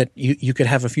argument that you could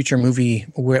have a future movie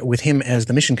with him as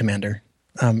the mission commander,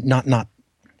 not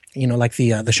like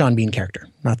the Sean Bean character,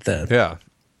 not the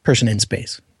person in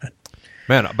space.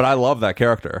 But I love that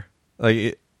character.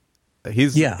 Like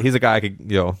he's a guy I could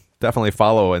definitely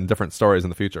follow in different stories in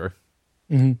the future.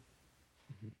 And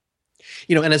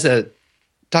as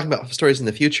talking about stories in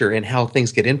the future and how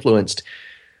things get influenced,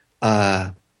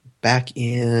 back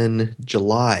in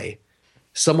July,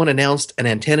 someone announced an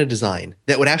antenna design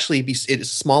that would actually it's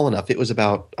small enough. It was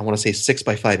about, I want to say 6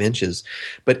 by 5 inches,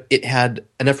 but it had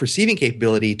enough receiving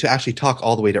capability to actually talk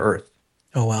all the way to Earth.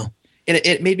 Oh, wow. And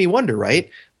it made me wonder, right?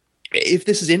 If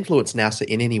this has influenced NASA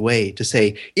in any way to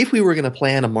say, if we were going to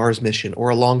plan a Mars mission or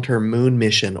a long-term moon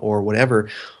mission or whatever,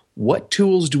 what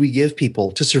tools do we give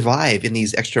people to survive in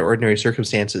these extraordinary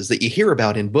circumstances that you hear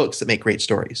about in books that make great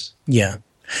stories? Yeah.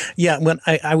 Yeah, well,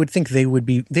 I would think they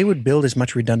would build as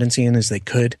much redundancy in as they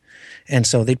could, and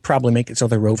so they'd probably make it so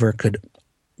the rover could,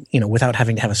 without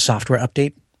having to have a software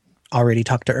update, already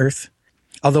talk to Earth.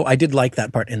 Although I did like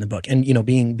that part in the book, and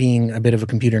being a bit of a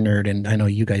computer nerd, and I know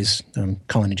you guys,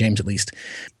 Colin and James at least,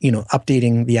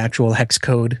 updating the actual hex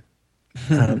code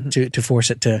to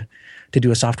force it to do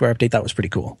a software update, that was pretty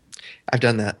cool. I've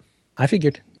done that. I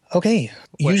figured. Okay,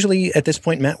 usually at this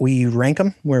point, Matt, we rank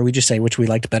them where we just say which we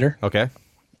liked better. Okay.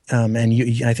 And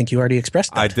I think you already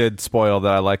expressed that. I did spoil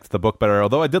that I liked the book better,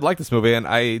 although I did like this movie, and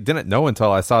I didn't know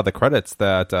until I saw the credits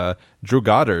that Drew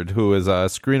Goddard, who is a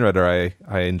screenwriter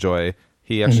I enjoy,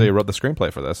 he actually wrote the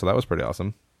screenplay for this, so that was pretty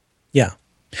awesome. Yeah.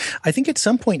 I think at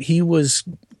some point he was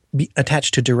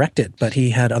attached to direct it, but he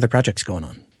had other projects going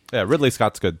on. Yeah, Ridley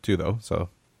Scott's good too, though, so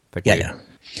Yeah.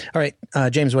 All right,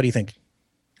 James, what do you think?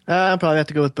 I'll probably have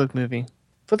to go with book movie.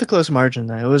 With a close margin,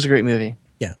 though. It was a great movie.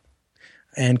 Yeah.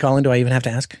 And Colin, do I even have to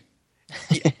ask?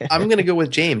 I'm going to go with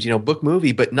James, book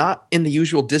movie, but not in the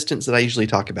usual distance that I usually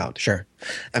talk about. Sure.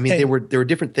 I mean, there were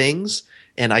different things,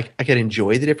 and I could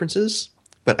enjoy the differences,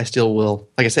 but I still will,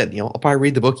 like I said, I'll probably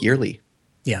read the book yearly.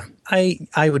 Yeah, I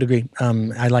would agree.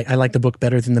 I like the book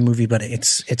better than the movie, but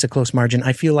it's a close margin.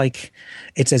 I feel like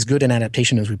it's as good an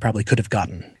adaptation as we probably could have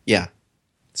gotten. Yeah.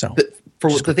 So For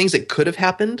the things that could have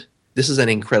happened, this is an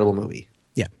incredible movie.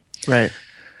 yeah. Right.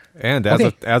 And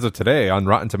Okay. as of today on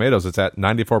Rotten Tomatoes, it's at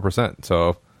 94%.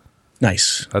 So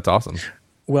Nice. that's awesome.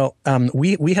 Well,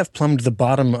 we have plumbed the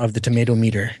bottom of the tomato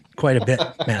meter quite a bit,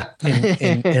 Matt,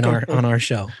 in our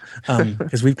show,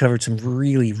 because we've covered some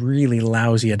really, really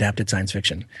lousy adapted science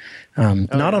fiction.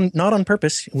 Not on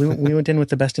purpose. We went in with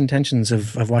the best intentions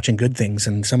of watching good things,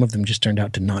 and some of them just turned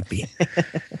out to not be.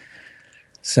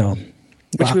 So,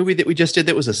 Which movie that we just did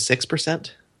that was a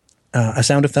 6%? A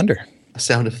Sound of Thunder. A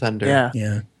Sound of Thunder. Yeah.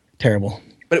 Yeah, terrible.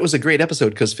 But it was a great episode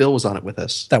because Phil was on it with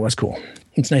us. That was cool.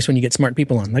 It's nice when you get smart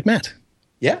people on, like Matt.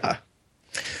 Yeah.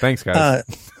 Thanks, guys.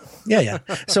 Yeah.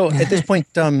 So at this point,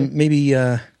 maybe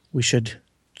we should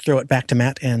throw it back to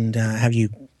Matt and have you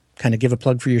kind of give a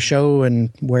plug for your show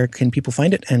and where can people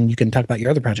find it, and you can talk about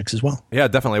your other projects as well. Yeah,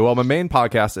 definitely. Well, my main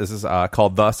podcast is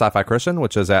called The Sci-Fi Christian,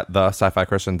 which is at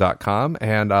thescifichristian.com.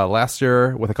 And last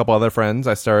year, with a couple other friends,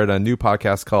 I started a new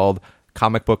podcast called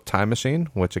Comic Book Time Machine,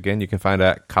 which, again, you can find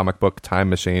at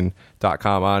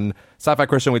comicbooktimemachine.com. On Sci-Fi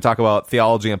Christian, we talk about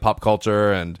theology and pop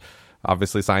culture and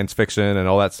obviously science fiction and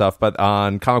all that stuff. But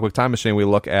on Comic Book Time Machine, we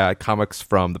look at comics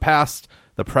from the past,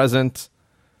 the present,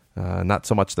 not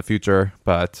so much the future,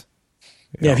 but...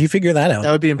 Yeah, if you figure that out.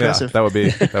 That would be impressive. Yeah,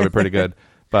 that would be pretty good.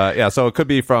 But yeah, so it could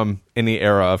be from any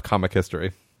era of comic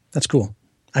history. That's cool.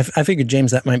 I figured,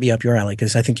 James, that might be up your alley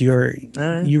because I think you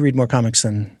read more comics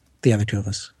than the other two of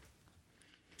us.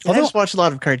 I just watch a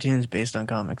lot of cartoons based on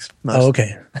comics. Oh,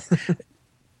 okay.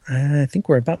 I think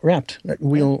we're about wrapped.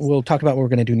 We'll talk about what we're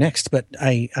going to do next, but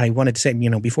I wanted to say,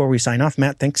 before we sign off,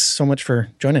 Matt, thanks so much for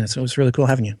joining us. It was really cool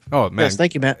having you. Oh, man. Yes,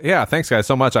 thank you, Matt. Yeah, thanks, guys,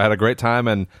 so much. I had a great time,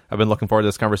 and I've been looking forward to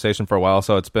this conversation for a while,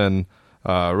 so it's been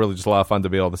really just a lot of fun to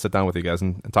be able to sit down with you guys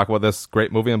and talk about this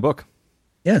great movie and book.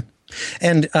 Yeah.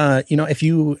 And, if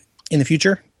you, in the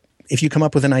future, if you come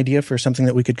up with an idea for something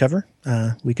that we could cover,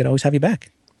 we could always have you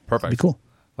back. Perfect. That'd be cool.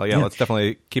 Well, yeah, let's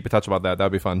definitely keep in touch about that.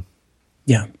 That'd be fun.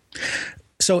 Yeah.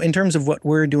 So in terms of what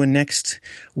we're doing next,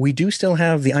 we do still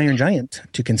have The Iron Giant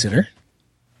to consider.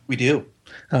 We do.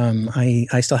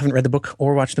 I still haven't read the book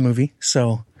or watched the movie,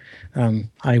 so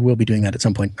I will be doing that at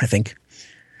some point, I think.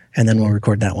 And then we'll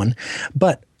record that one.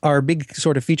 But our big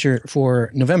sort of feature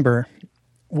for November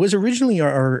was originally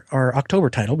our October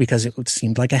title because it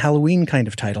seemed like a Halloween kind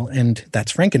of title, and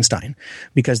that's Frankenstein,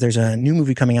 because there's a new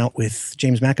movie coming out with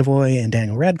James McAvoy and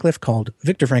Daniel Radcliffe called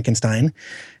Victor Frankenstein,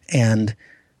 and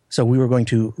so we were going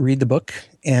to read the book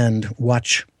and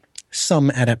watch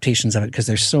some adaptations of it because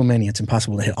there's so many, it's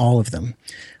impossible to hit all of them.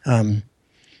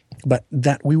 But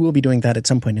that we will be doing that at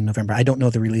some point in November. I don't know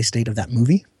the release date of that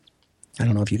movie. I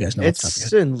don't know if you guys know.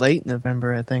 It's in late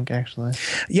November, I think, actually.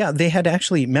 Yeah, they had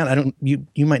actually, Matt,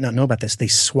 you might not know about this. They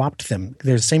swapped them.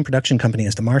 They're the same production company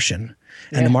as The Martian,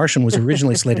 and The Martian was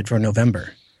originally slated for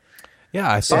November. Yeah,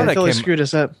 I saw that Philly screwed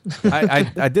us up.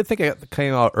 I did think it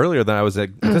came out earlier than I was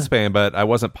anticipating, but I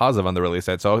wasn't positive on the release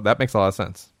date, so that makes a lot of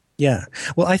sense. Yeah.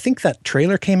 Well, I think that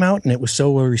trailer came out, and it was so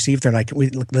well received, they're like,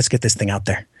 let's get this thing out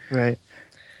there. Right.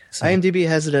 IMDb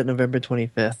has it at November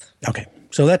 25th. Okay.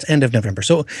 So that's end of November.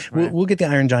 So we'll get the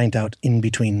Iron Giant out in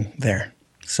between there.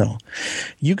 So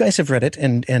you guys have read it,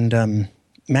 and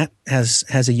Matt has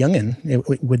a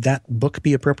youngin. Would that book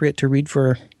be appropriate to read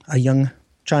for a young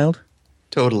child?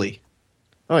 Totally.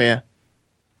 Oh, yeah.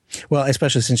 Well,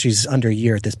 especially since she's under a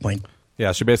year at this point.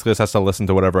 Yeah, she basically just has to listen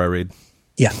to whatever I read.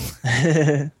 Yeah.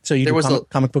 So you There do was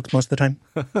comic books most of the time?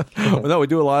 Well, no, we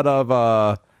do a lot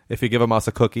of If You Give a Mouse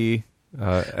a Cookie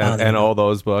and all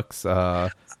those books.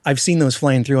 I've seen those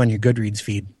flying through on your Goodreads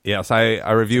feed. Yes,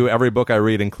 I review every book I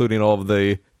read, including all of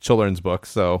the children's books.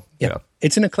 So, yeah.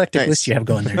 It's an eclectic list you have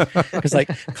going there. It's like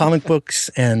comic books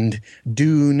and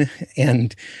Dune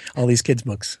and all these kids'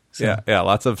 books. So. Yeah,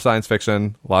 lots of science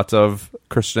fiction, lots of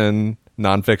Christian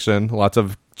nonfiction, lots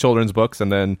of children's books,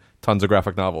 and then tons of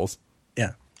graphic novels.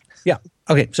 Yeah.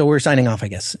 Okay, so we're signing off, I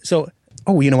guess. So,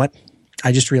 you know what?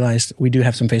 I just realized we do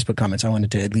have some Facebook comments I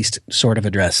wanted to at least sort of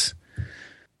address.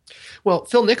 Well,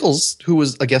 Phil Nichols, who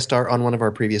was a guest star on one of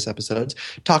our previous episodes,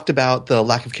 talked about the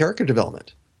lack of character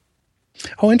development.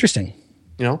 Oh, interesting.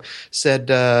 Said,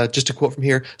 just a quote from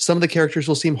here, some of the characters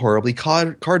will seem horribly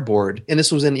cardboard. And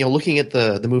this was in, looking at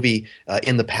the movie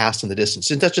in the past and the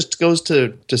distance. And that just goes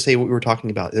to say what we were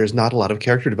talking about. There's not a lot of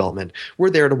character development.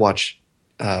 We're there to watch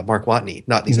Mark Watney,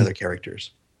 not these other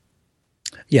characters.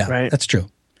 Yeah, Right. That's true.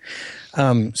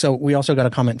 So we also got a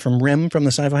comment from Rem from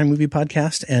the Sci-Fi Movie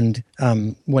Podcast, and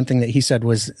one thing that he said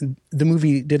was the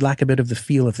movie did lack a bit of the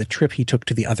feel of the trip he took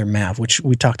to the other Mav, which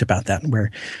we talked about that, where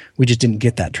we just didn't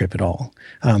get that trip at all.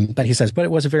 But he says, but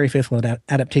it was a very faithful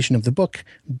adaptation of the book.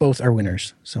 Both are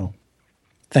winners. So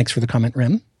thanks for the comment,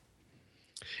 Rem.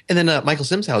 And then Michael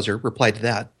Simshauser replied to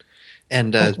that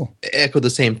and cool. echoed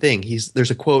the same thing. There's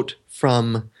a quote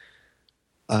from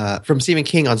Stephen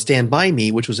King on Stand By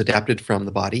Me, which was adapted from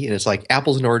The Body, and it's like,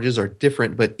 apples and oranges are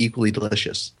different but equally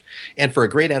delicious. And for a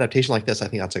great adaptation like this, I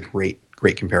think that's a great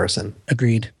comparison.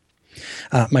 Agreed.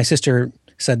 My sister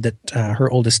said that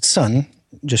her oldest son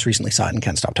just recently saw it and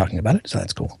can't stop talking about it, so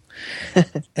that's cool.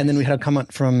 And then we had a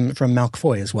comment from Malk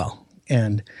Foy as well.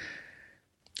 And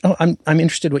I'm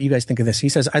interested what you guys think of this. He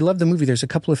says, I love the movie. There's a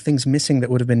couple of things missing that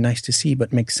would have been nice to see,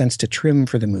 but makes sense to trim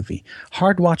for the movie.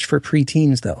 Hard watch for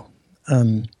preteens, though.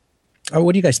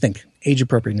 What do you guys think? Age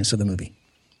appropriateness of the movie?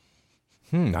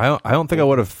 I don't think I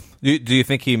would have. Do you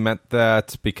think he meant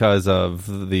that because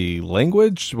of the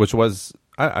language, which was,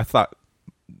 I thought,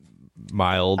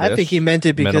 mild? I think he meant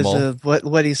it because of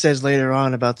what he says later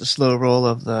on about the slow roll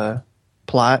of the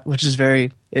plot, which is I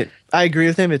agree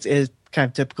with him. It's kind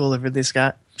of typical of Ridley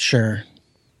Scott. Sure.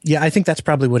 Yeah, I think that's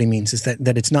probably what he means, is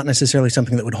that it's not necessarily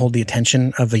something that would hold the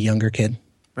attention of a younger kid.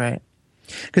 Right.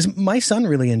 Because my son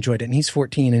really enjoyed it, and he's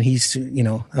 14, and he's,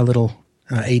 a little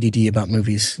ADD about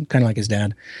movies, kind of like his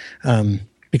dad.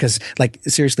 Because,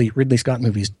 seriously, Ridley Scott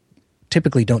movies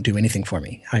typically don't do anything for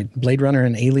me. Blade Runner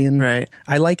and Alien. Right.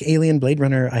 I like Alien. Blade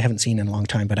Runner I haven't seen in a long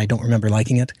time, but I don't remember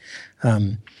liking it.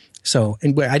 So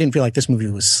I didn't feel like this movie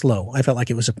was slow. I felt like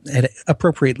it was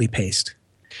appropriately paced.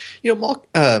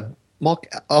 Malk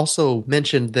also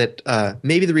mentioned that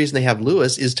maybe the reason they have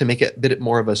Lewis is to make it a bit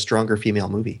more of a stronger female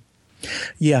movie.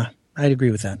 Yeah, I'd agree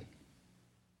with that.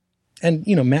 And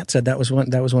Matt said that was one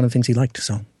of the things he liked,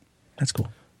 so that's cool.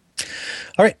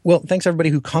 All right, well, thanks everybody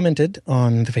who commented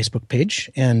on the Facebook page.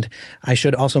 And I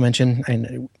should also mention,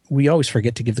 and we always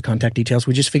forget to give the contact details.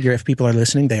 We just figure if people are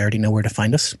listening, they already know where to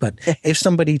find us. But if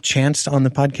somebody chanced on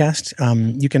the podcast,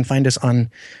 you can find us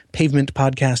on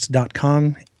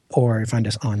pavementpodcast.com or find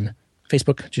us on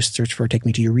Facebook. Just search for Take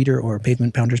Me to Your Reader or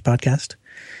Pavement Pounders Podcast.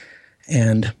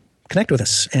 And connect with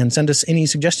us and send us any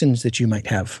suggestions that you might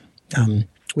have.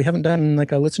 We haven't done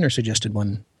a listener suggested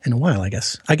one in a while, I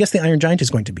guess. I guess the Iron Giant is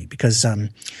going to be because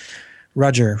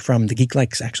Roger from the Geek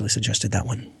Likes actually suggested that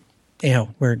one. Anyhow,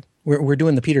 we're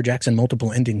doing the Peter Jackson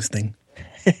multiple endings thing.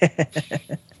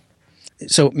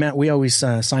 So, Matt, we always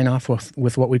sign off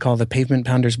with what we call the Pavement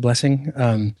Pounders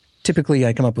blessing. Typically,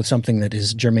 I come up with something that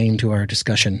is germane to our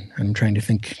discussion. I'm trying to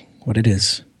think what it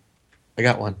is. I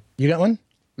got one. You got one?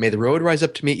 May the road rise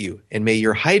up to meet you, and may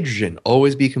your hydrogen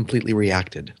always be completely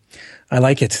reacted. I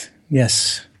like it.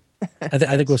 Yes. I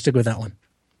think we'll stick with that one.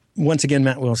 Once again,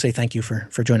 Matt, we'll say thank you for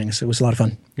joining us. It was a lot of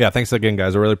fun. Yeah, thanks again,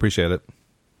 guys. I really appreciate it.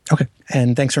 Okay.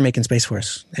 And thanks for making space for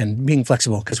us and being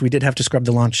flexible, because we did have to scrub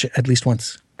the launch at least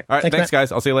once. All right, thanks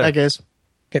guys. I'll see you later. Bye, guys.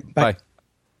 Okay, bye.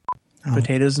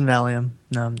 Potatoes and Valium.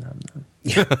 No.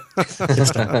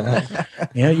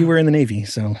 Yeah, you were in the Navy,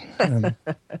 so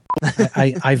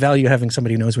I value having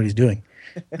somebody who knows what he's doing,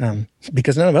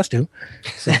 because none of us do.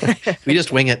 So, we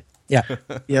just wing it. Yeah.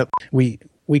 Yep. We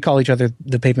call each other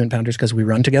the Pavement Pounders because we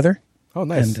run together. Oh,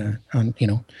 nice. And on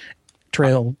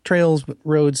trails,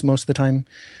 roads most of the time,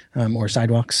 or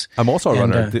sidewalks. I'm also a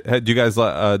runner. Do you guys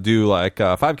do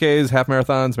 5Ks, half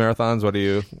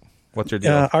marathons? What's your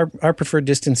deal? Our preferred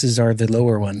distances are the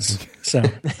lower ones. So,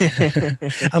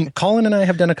 Colin and I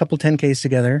have done a couple 10Ks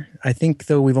together. I think,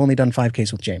 though, we've only done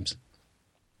 5Ks with James.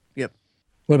 Yep.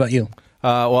 What about you?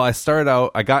 Well,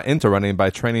 I got into running by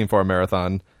training for a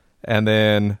marathon. And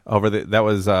then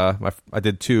I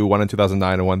did two, one in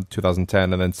 2009 and one in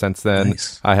 2010. And then since then,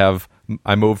 nice.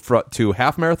 I moved to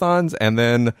half marathons and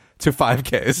then to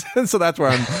 5Ks. So that's where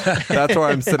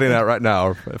I'm sitting at right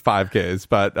now, 5Ks.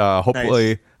 But hopefully,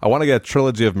 nice. I want to get a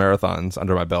trilogy of marathons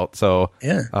under my belt. So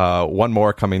one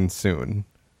more coming soon.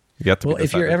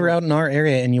 If you're ever out in our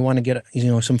area and you want to get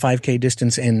some 5K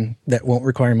distance in that won't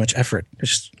require much effort,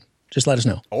 just let us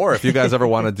know. Or if you guys ever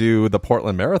want to do the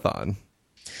Portland Marathon.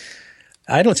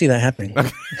 I don't see that happening.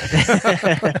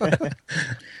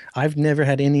 I've never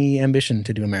had any ambition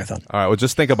to do a marathon. All right, well,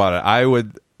 just think about it. I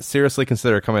would seriously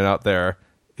consider coming out there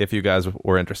if you guys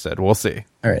were interested. We'll see.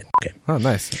 All right. Okay. Oh,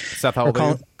 nice. Seth, how old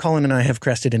are you? Colin and I have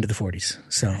crested into the 40s,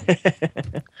 so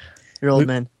you're old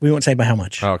man. We won't say by how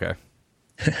much. Oh, okay.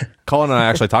 Colin and I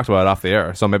actually talked about it off the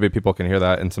air, so maybe people can hear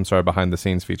that in some sort of behind the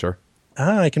scenes feature.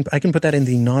 I can put that in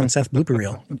the non-Seth blooper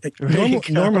reel.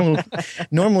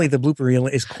 Normally the blooper reel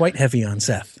is quite heavy on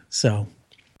Seth. So,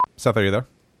 Seth, are you there?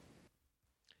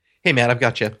 Hey, Matt, I've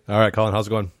got you. All right, Colin, how's it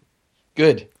going?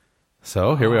 Good.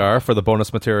 So here we are for the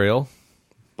bonus material.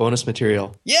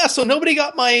 Yeah, so nobody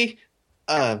got my...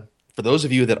 for those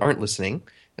of you that aren't listening,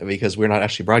 because we're not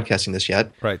actually broadcasting this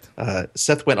yet, right?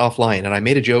 Seth went offline, and I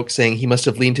made a joke saying he must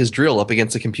have leaned his drill up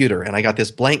against the computer, and I got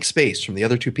this blank space from the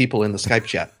other two people in the Skype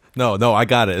chat. No, I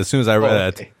got it as soon as I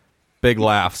read it. big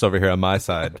laughs over here on my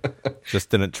side. Just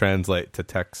didn't translate to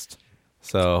text.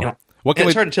 So Yeah. what can And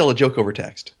it's we? hard to tell a joke over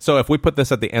text. So if we put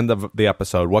this at the end of the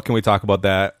episode, what can we talk about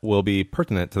that will be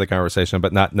pertinent to the conversation,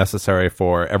 but not necessary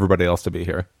for everybody else to be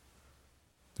here?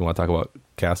 You want to talk about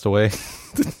Castaway?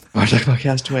 I talk about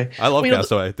Castaway. I love Well,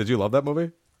 Castaway. Did you love that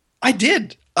movie? I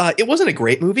did. It wasn't a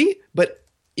great movie, but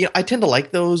I tend to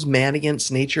like those man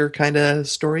against nature kind of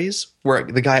stories where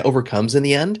the guy overcomes in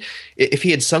the end. If he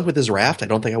had sunk with his raft, I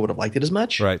don't think I would have liked it as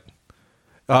much. Right.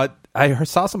 I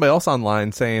saw somebody else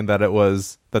online saying that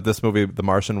this movie, The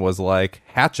Martian, was like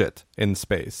Hatchet in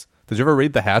space. Did you ever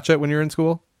read The Hatchet when you were in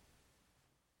school?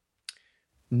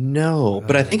 No,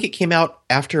 but I think it came out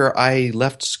after I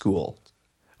left school.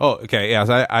 Oh, okay. Yeah,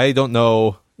 so I don't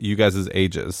know you guys'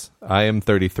 ages. I am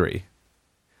 33.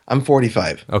 I'm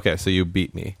 45. Okay, so you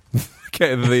beat me.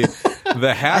 Okay, the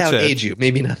I Hatchet. outage you,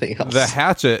 maybe nothing else. The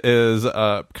Hatchet is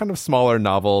a kind of smaller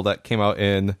novel that came out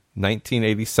in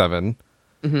 1987,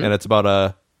 and it's about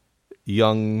a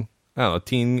young,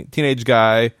 teenage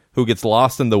guy who gets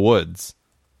lost in the woods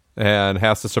and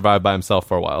has to survive by himself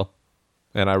for a while.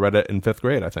 And I read it in 5th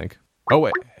grade, I think. Oh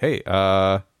wait, hey,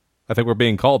 I think we're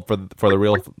being called for the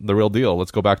real deal.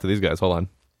 Let's go back to these guys. Hold on.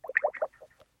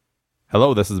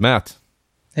 Hello, this is Matt.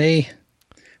 Hey,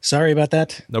 sorry about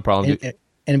that. No problem.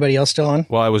 Anybody else still on?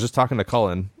 Well, I was just talking to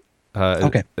Cullen.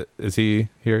 Okay. Is he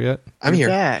here yet? I'm here.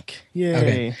 Back. Yay.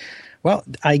 Okay. Well,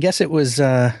 I guess it was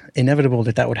inevitable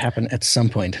that would happen at some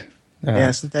point.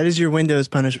 Yes, that is your Windows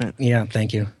punishment. Yeah,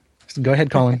 thank you. Go ahead,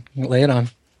 Colin. Lay it on.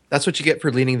 That's what you get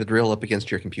for leaning the drill up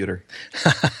against your computer.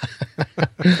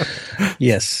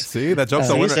 Yes. See, that joke's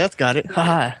a See, winner. Seth got it.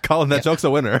 Haha. Colin, that joke's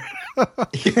a winner.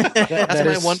 That's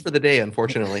my one for the day,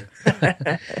 unfortunately.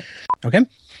 Okay.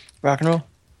 Rock and roll.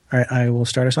 All right, I will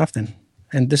start us off then.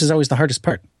 And this is always the hardest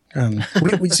part.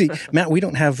 We see, Matt, we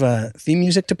don't have theme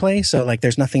music to play, so like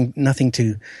there's nothing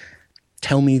to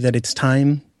tell me that it's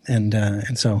time, and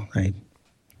so I.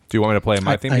 Do you want me to play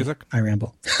my theme music? I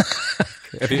ramble.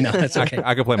 No, that's okay.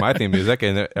 I could play my theme music,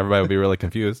 and everybody would be really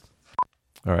confused.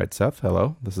 All right, Seth.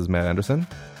 Hello, this is Matt Anderson.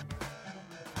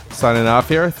 Signing off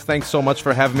here. Thanks so much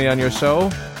for having me on your show.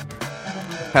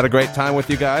 Had a great time with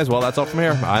you guys. Well, that's all from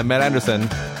here. I'm Matt Anderson,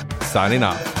 signing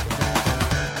off.